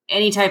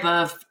any type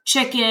of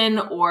chicken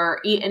or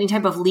eat any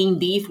type of lean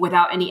beef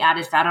without any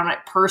added fat on it.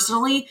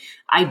 Personally,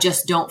 I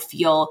just don't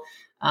feel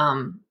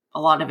a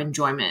lot of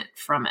enjoyment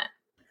from it.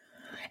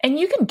 And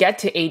you can get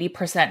to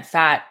 80%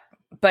 fat,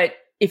 but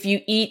if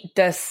you eat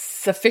the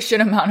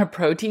sufficient amount of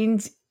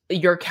proteins,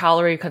 your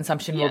calorie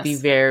consumption will be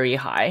very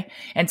high.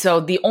 And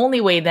so the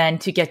only way then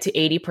to get to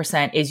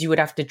 80% is you would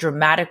have to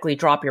dramatically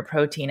drop your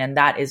protein, and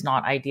that is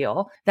not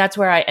ideal. That's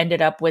where I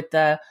ended up with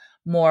the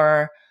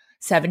more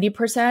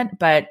 70%,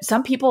 but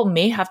some people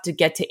may have to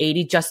get to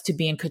 80 just to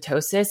be in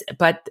ketosis.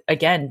 But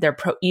again,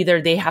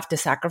 either they have to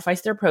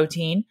sacrifice their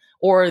protein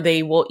or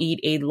they will eat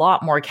a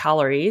lot more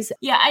calories.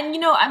 Yeah.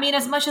 And, I mean,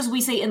 as much as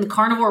we say in the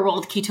carnivore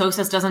world,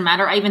 ketosis doesn't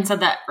matter. I even said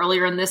that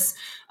earlier in this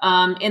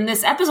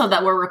episode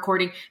that we're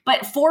recording,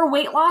 but for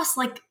weight loss,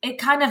 like it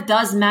kind of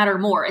does matter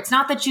more. It's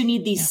not that you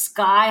need these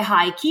sky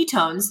high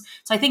ketones.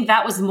 So I think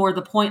that was more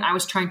the point I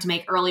was trying to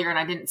make earlier, and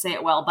I didn't say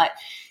it well, but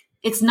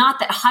it's not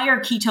that higher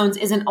ketones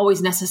isn't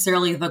always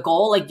necessarily the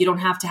goal. Like you don't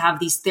have to have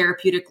these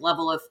therapeutic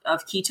level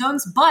of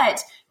ketones,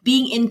 but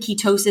being in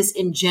ketosis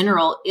in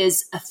general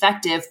is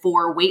effective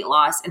for weight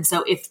loss. And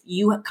so if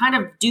you kind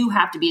of do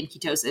have to be in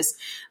ketosis,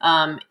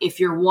 if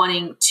you're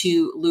wanting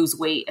to lose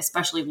weight,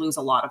 especially lose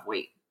a lot of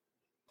weight.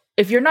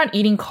 If you're not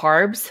eating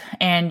carbs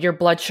and your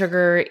blood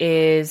sugar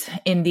is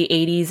in the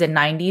 80s and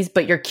 90s,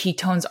 but your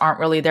ketones aren't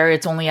really there,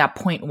 it's only at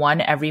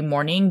 0.1 every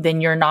morning,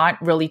 then you're not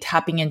really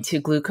tapping into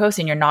glucose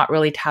and you're not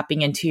really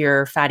tapping into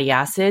your fatty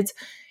acids.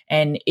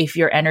 And if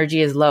your energy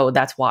is low,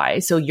 that's why.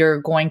 So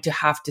you're going to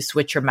have to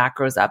switch your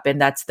macros up,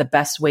 and that's the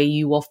best way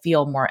you will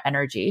feel more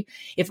energy.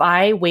 If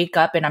I wake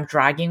up and I'm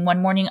dragging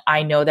one morning,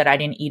 I know that I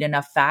didn't eat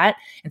enough fat.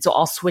 And so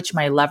I'll switch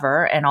my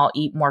lever and I'll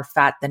eat more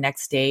fat the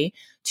next day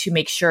to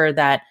make sure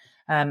that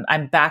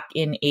I'm back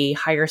in a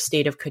higher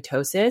state of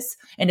ketosis.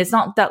 And it's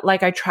not that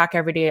like I track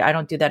every day. I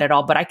don't do that at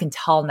all, but I can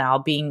tell now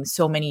being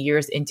so many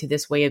years into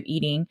this way of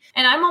eating.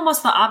 And I'm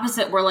almost the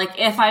opposite where like,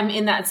 if I'm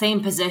in that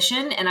same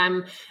position and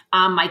I'm,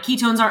 my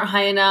ketones aren't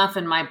high enough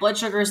and my blood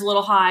sugar is a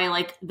little high,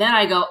 like then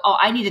I go, oh,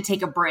 I need to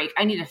take a break.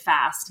 I need to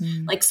fast.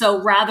 Like,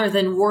 so rather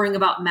than worrying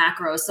about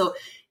macros. So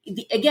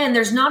again,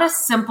 there's not a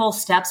simple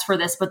steps for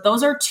this, but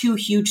those are two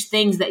huge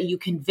things that you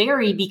can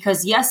vary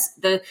because yes,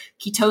 the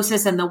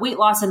ketosis and the weight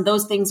loss and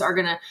those things are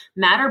going to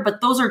matter,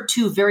 but those are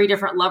two very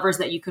different levers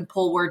that you can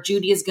pull where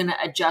Judy is going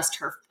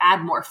to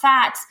add more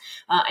fats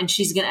and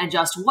she's going to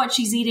adjust what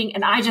she's eating.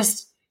 And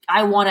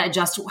I want to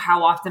adjust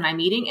how often I'm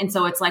eating. And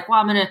so it's like, well,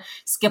 I'm going to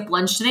skip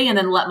lunch today and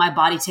then let my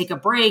body take a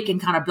break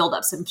and kind of build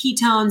up some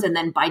ketones. And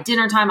then by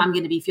dinner time, I'm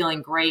going to be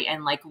feeling great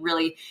and like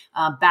really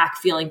back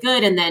feeling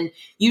good. And then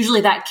usually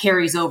that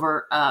carries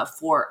over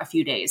for a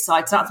few days. So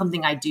it's not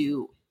something I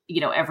do,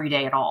 every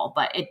day at all,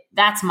 but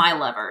that's my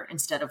lever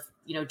instead of,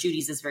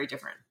 Judy's is very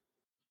different.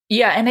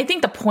 Yeah. And I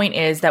think the point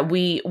is that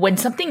when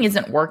something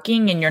isn't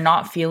working and you're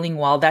not feeling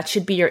well, that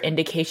should be your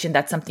indication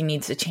that something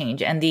needs to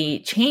change. And the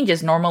change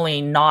is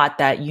normally not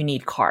that you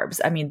need carbs.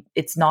 I mean,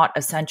 it's not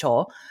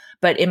essential,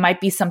 but it might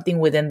be something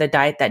within the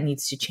diet that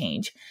needs to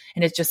change.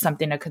 And it's just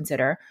something to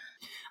consider.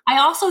 I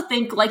also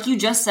think, like you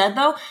just said,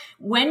 though,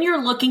 when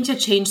you're looking to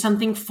change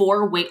something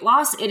for weight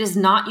loss, it is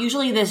not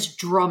usually this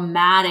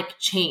dramatic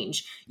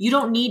change. You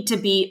don't need to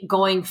be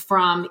going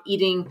from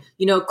eating,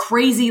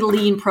 crazy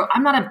lean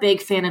I'm not a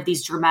big fan of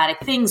these dramatic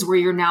things where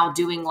you're now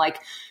doing like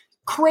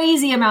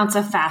crazy amounts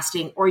of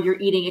fasting or you're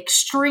eating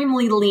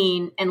extremely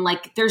lean and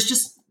like you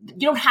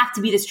don't have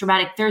to be this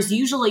dramatic. There's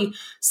usually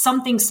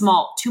something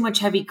small, too much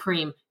heavy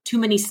cream, too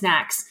many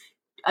snacks,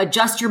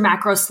 adjust your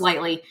macros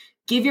slightly.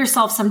 Give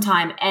yourself some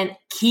time and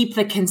keep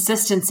the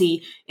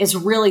consistency is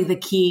really the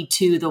key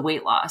to the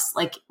weight loss.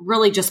 Like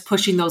really just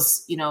pushing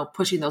those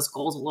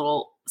goals a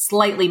little,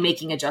 slightly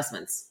making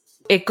adjustments.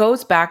 It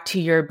goes back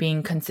to your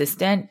being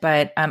consistent,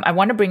 but I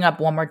want to bring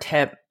up one more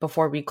tip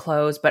before we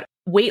close. But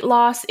weight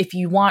loss, if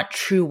you want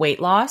true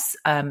weight loss,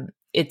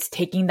 it's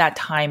taking that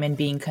time and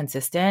being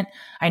consistent.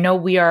 I know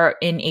we are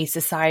in a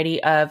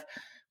society of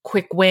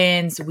quick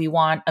wins. We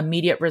want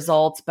immediate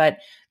results, but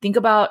think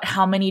about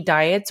how many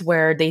diets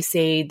where they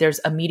say there's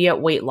immediate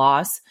weight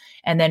loss.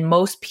 And then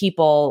most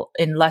people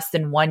in less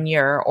than 1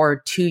 year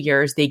or 2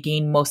 years, they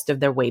gain most of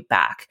their weight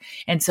back.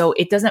 And so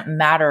it doesn't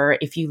matter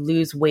if you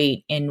lose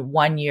weight in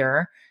 1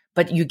 year,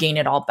 but you gain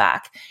it all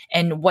back.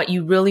 And what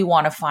you really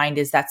want to find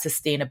is that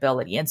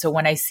sustainability. And so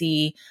when I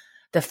see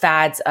the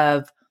fads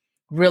of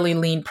really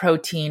lean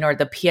protein or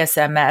the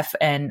PSMF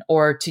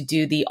or to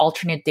do the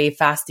alternate day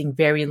fasting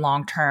very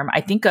long term,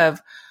 I think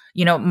of,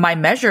 my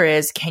measure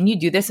is, can you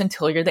do this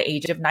until you're the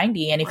age of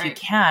 90? And if you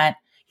can't,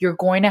 you're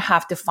going to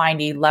have to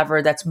find a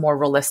lever that's more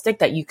realistic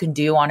that you can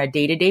do on a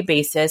day-to-day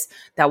basis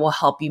that will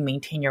help you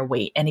maintain your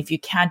weight. And if you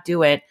can't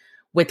do it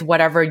with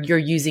whatever you're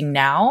using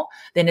now,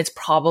 then it's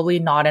probably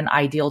not an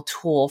ideal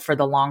tool for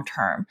the long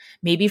term.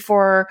 Maybe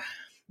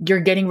you're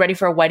getting ready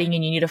for a wedding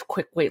and you need a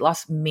quick weight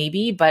loss,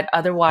 maybe, but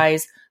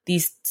otherwise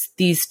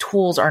these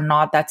tools are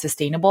not that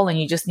sustainable and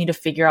you just need to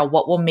figure out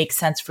what will make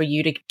sense for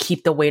you to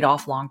keep the weight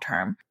off long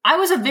term. I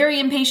was a very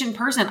impatient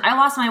person. I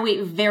lost my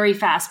weight very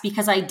fast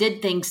because I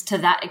did things to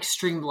that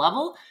extreme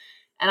level.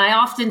 And I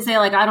often say,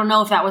 like, I don't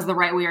know if that was the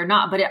right way or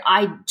not, but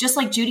I just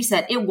like Judy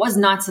said, it was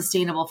not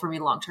sustainable for me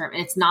long term.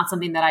 And it's not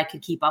something that I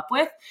could keep up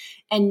with.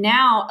 And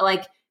now,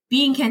 like,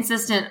 being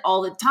consistent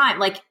all the time,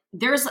 like,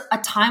 there's a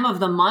time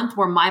of the month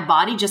where my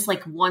body just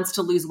like wants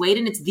to lose weight,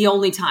 and it's the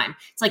only time.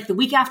 It's like the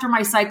week after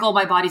my cycle,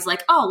 my body's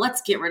like, oh,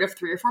 let's get rid of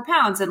 3 or 4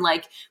 pounds, and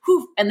like,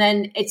 whew, and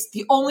then it's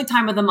the only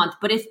time of the month.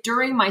 But if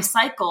during my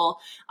cycle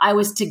I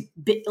was to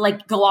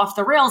like go off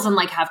the rails and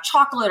like have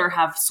chocolate or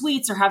have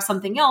sweets or have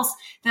something else,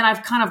 then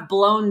I've kind of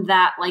blown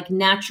that like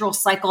natural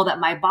cycle that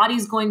my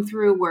body's going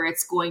through, where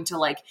it's going to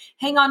like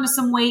hang on to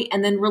some weight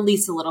and then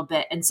release a little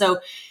bit. And so,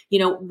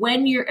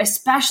 when you're,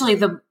 especially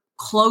the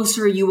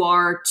closer you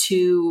are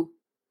to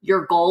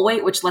your goal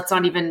weight, which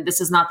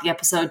this is not the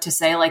episode to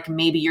say like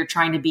maybe you're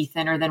trying to be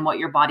thinner than what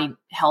your body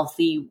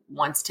healthy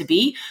wants to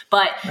be.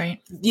 But, right.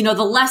 The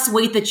less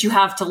weight that you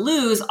have to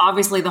lose,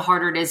 obviously the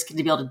harder it is to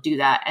be able to do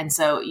that. And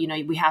so,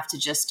 we have to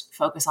just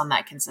focus on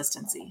that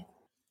consistency.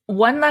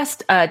 One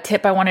last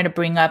tip I wanted to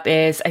bring up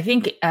is I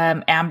think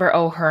Amber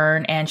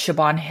O'Hearn and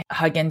Siobhan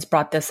Huggins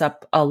brought this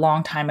up a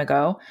long time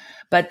ago,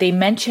 but they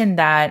mentioned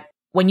that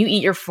when you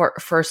eat your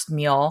first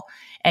meal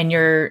and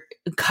you're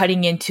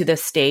cutting into the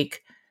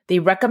steak, they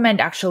recommend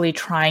actually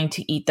trying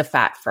to eat the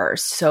fat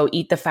first. So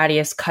eat the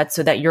fattiest cut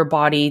so that your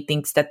body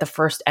thinks that the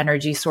first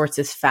energy source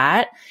is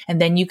fat.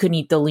 And then you can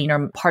eat the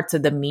leaner parts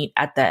of the meat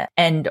at the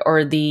end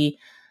or the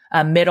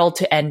middle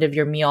to end of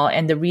your meal.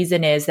 And the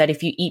reason is that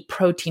if you eat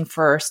protein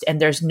first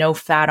and there's no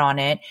fat on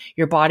it,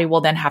 your body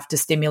will then have to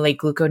stimulate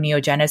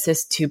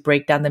gluconeogenesis to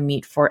break down the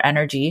meat for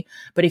energy.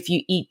 But if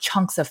you eat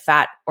chunks of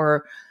fat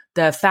or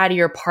the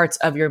fattier parts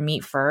of your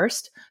meat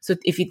first. So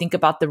if you think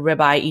about the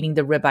ribeye, eating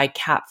the ribeye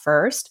cap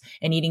first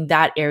and eating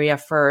that area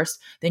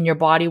first, then your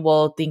body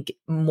will think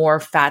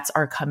more fats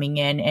are coming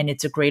in and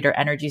it's a greater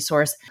energy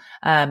source.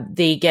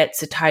 They get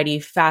satiety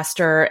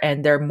faster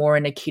and they're more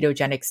in a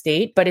ketogenic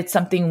state, but it's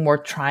something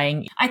worth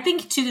trying. I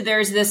think too,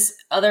 there's this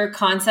other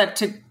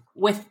concept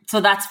so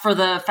that's for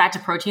the fat to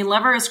protein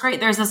lever. It's great.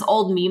 There's this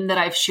old meme that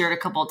I've shared a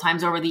couple of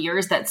times over the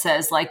years that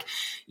says like,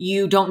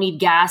 you don't need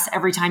gas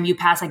every time you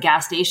pass a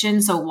gas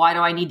station. So why do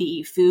I need to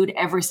eat food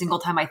every single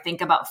time I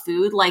think about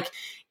food? Like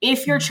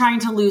if you're trying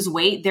to lose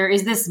weight, there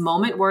is this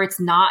moment where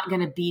it's not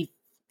going to be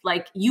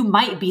like, you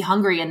might be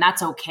hungry and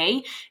that's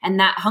okay. And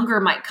that hunger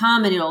might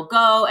come and it'll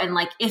go. And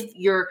like, if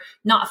you're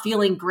not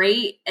feeling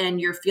great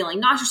and you're feeling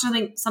nauseous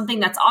or something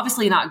that's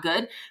obviously not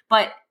good,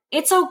 but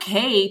it's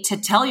okay to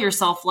tell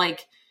yourself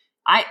like,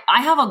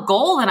 I have a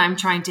goal that I'm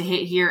trying to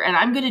hit here and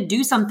I'm going to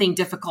do something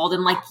difficult.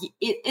 And like,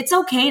 it's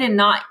okay to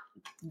not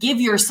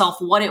give yourself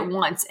what it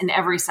wants in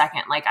every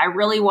second. Like, I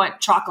really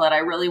want chocolate. I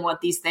really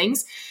want these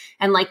things.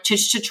 And like,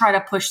 just to try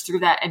to push through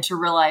that and to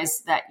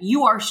realize that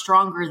you are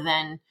stronger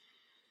than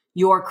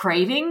your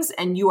cravings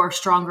and you are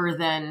stronger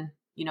than,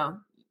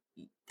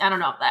 I don't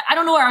know. I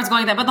don't know where I was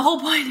going with that, but the whole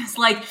point is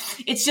like,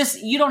 it's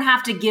just, you don't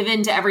have to give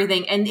in to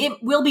everything and it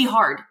will be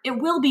hard. It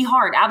will be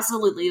hard.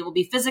 Absolutely. It will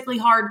be physically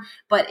hard,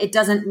 but it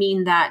doesn't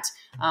mean that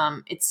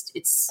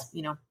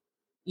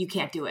you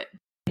can't do it.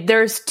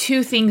 There's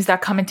two things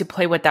that come into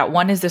play with that.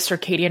 One is the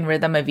circadian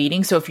rhythm of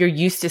eating. So if you're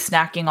used to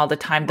snacking all the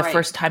time, the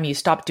first time you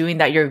stop doing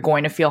that, you're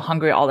going to feel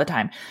hungry all the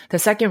time. The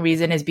second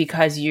reason is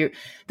because the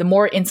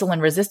more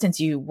insulin resistance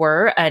you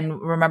were,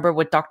 and remember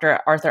with Dr.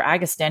 Arthur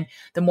Agustin,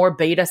 the more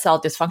beta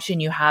cell dysfunction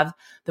you have,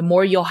 the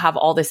more you'll have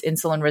all this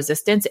insulin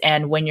resistance.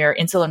 And when you're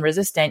insulin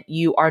resistant,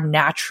 you are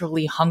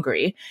naturally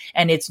hungry.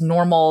 And it's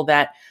normal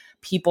that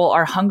people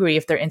are hungry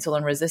if they're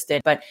insulin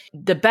resistant. But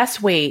the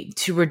best way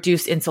to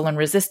reduce insulin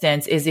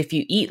resistance is if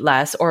you eat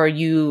less or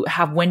you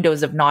have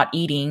windows of not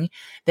eating,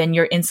 then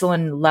your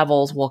insulin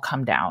levels will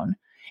come down.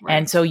 Right.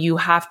 And so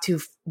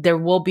there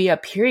will be a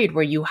period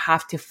where you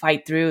have to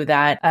fight through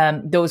that,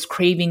 those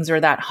cravings or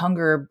that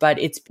hunger, but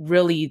it's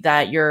really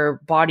that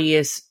your body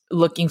is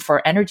looking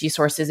for energy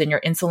sources and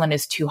your insulin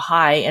is too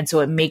high. And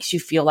so it makes you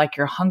feel like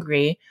you're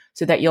hungry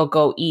so that you'll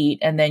go eat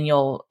and then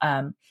you'll,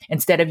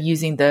 instead of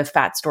using the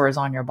fat stores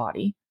on your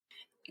body.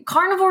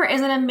 Carnivore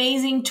is an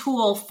amazing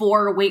tool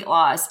for weight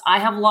loss. I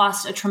have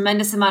lost a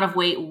tremendous amount of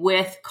weight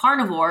with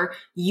carnivore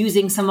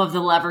using some of the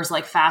levers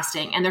like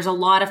fasting. And there's a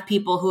lot of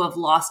people who have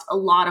lost a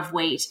lot of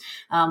weight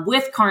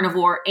with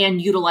carnivore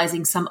and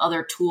utilizing some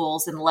other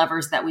tools and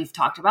levers that we've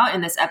talked about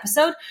in this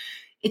episode.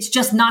 It's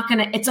just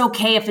it's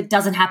okay if it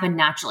doesn't happen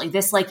naturally.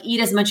 This like eat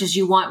as much as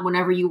you want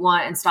whenever you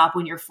want and stop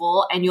when you're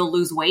full and you'll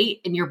lose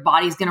weight and your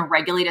body's going to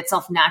regulate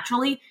itself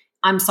naturally.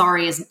 I'm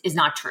sorry, is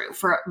not true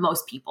for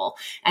most people.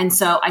 And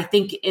so I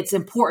think it's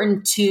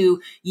important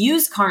to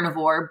use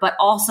carnivore, but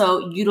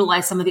also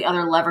utilize some of the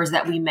other levers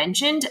that we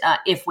mentioned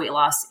if weight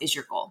loss is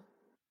your goal.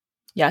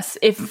 Yes.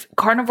 If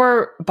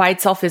carnivore by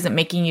itself isn't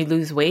making you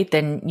lose weight,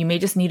 then you may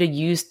just need to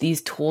use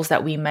these tools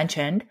that we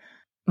mentioned.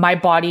 My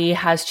body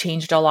has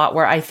changed a lot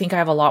where I think I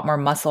have a lot more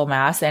muscle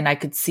mass and I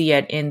could see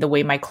it in the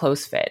way my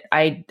clothes fit.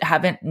 I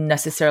haven't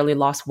necessarily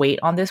lost weight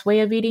on this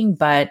way of eating,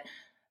 but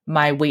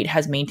my weight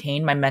has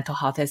maintained, my mental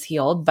health has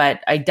healed,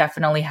 but I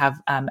definitely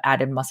have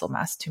added muscle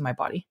mass to my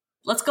body.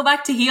 Let's go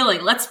back to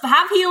healing. Let's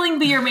have healing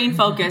be your main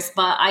focus,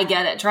 but I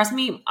get it. Trust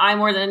me, I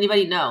more than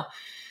anybody know.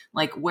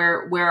 like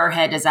where our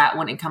head is at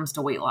when it comes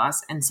to weight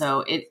loss. And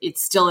so it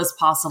still is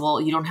possible.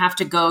 You don't have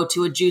to go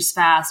to a juice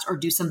fast or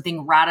do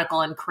something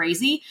radical and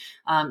crazy.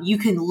 You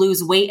can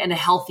lose weight in a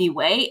healthy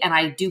way. And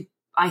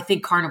I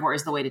think carnivore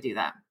is the way to do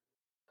that.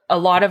 A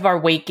lot of our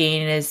weight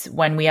gain is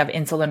when we have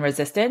insulin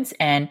resistance.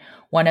 And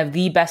one of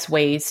the best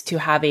ways to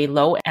have a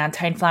low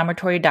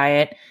anti-inflammatory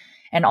diet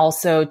and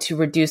also to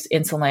reduce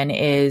insulin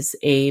is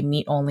a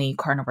meat-only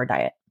carnivore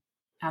diet.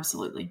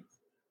 Absolutely.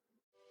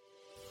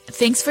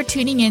 Thanks for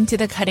tuning in to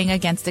the Cutting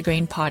Against the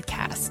Grain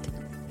podcast.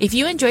 If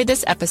you enjoyed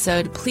this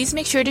episode, please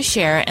make sure to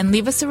share and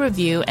leave us a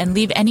review and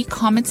leave any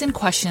comments and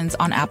questions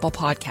on Apple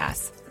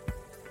Podcasts.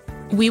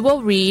 We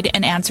will read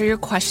and answer your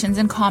questions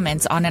and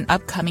comments on an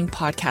upcoming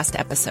podcast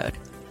episode.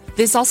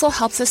 This also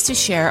helps us to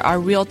share our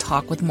real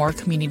talk with more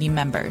community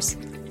members.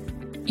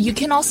 You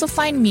can also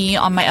find me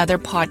on my other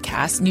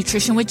podcast,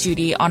 Nutrition with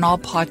Judy, on all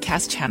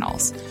podcast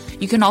channels.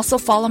 You can also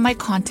follow my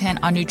content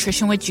on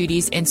Nutrition with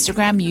Judy's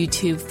Instagram,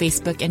 YouTube,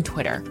 Facebook, and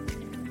Twitter.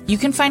 You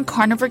can find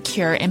Carnivore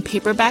Cure in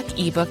paperback,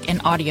 ebook,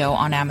 and audio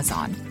on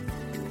Amazon.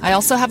 I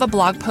also have a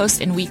blog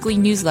post and weekly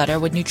newsletter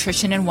with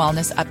nutrition and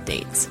wellness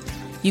updates.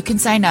 You can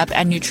sign up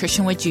at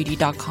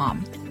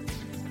nutritionwithjudy.com.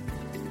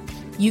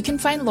 You can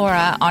find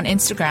Laura on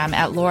Instagram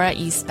at Laura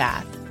E.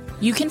 Spath.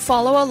 You can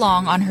follow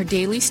along on her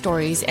daily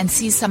stories and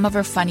see some of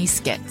her funny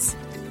skits.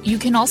 You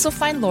can also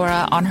find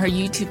Laura on her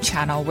YouTube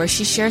channel where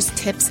she shares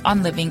tips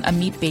on living a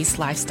meat-based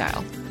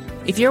lifestyle.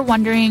 If you're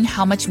wondering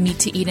how much meat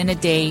to eat in a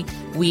day,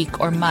 week,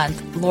 or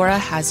month, Laura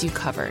has you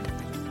covered.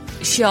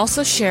 She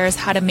also shares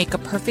how to make a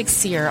perfect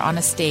sear on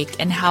a steak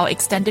and how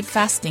extended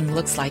fasting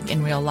looks like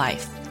in real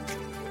life.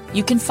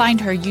 You can find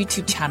her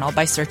YouTube channel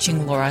by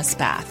searching Laura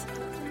Spath.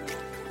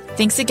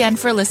 Thanks again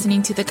for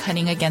listening to the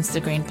Cutting Against the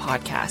Grain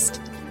podcast.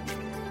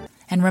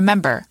 And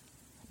remember,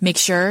 make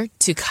sure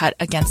to cut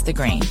against the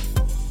grain.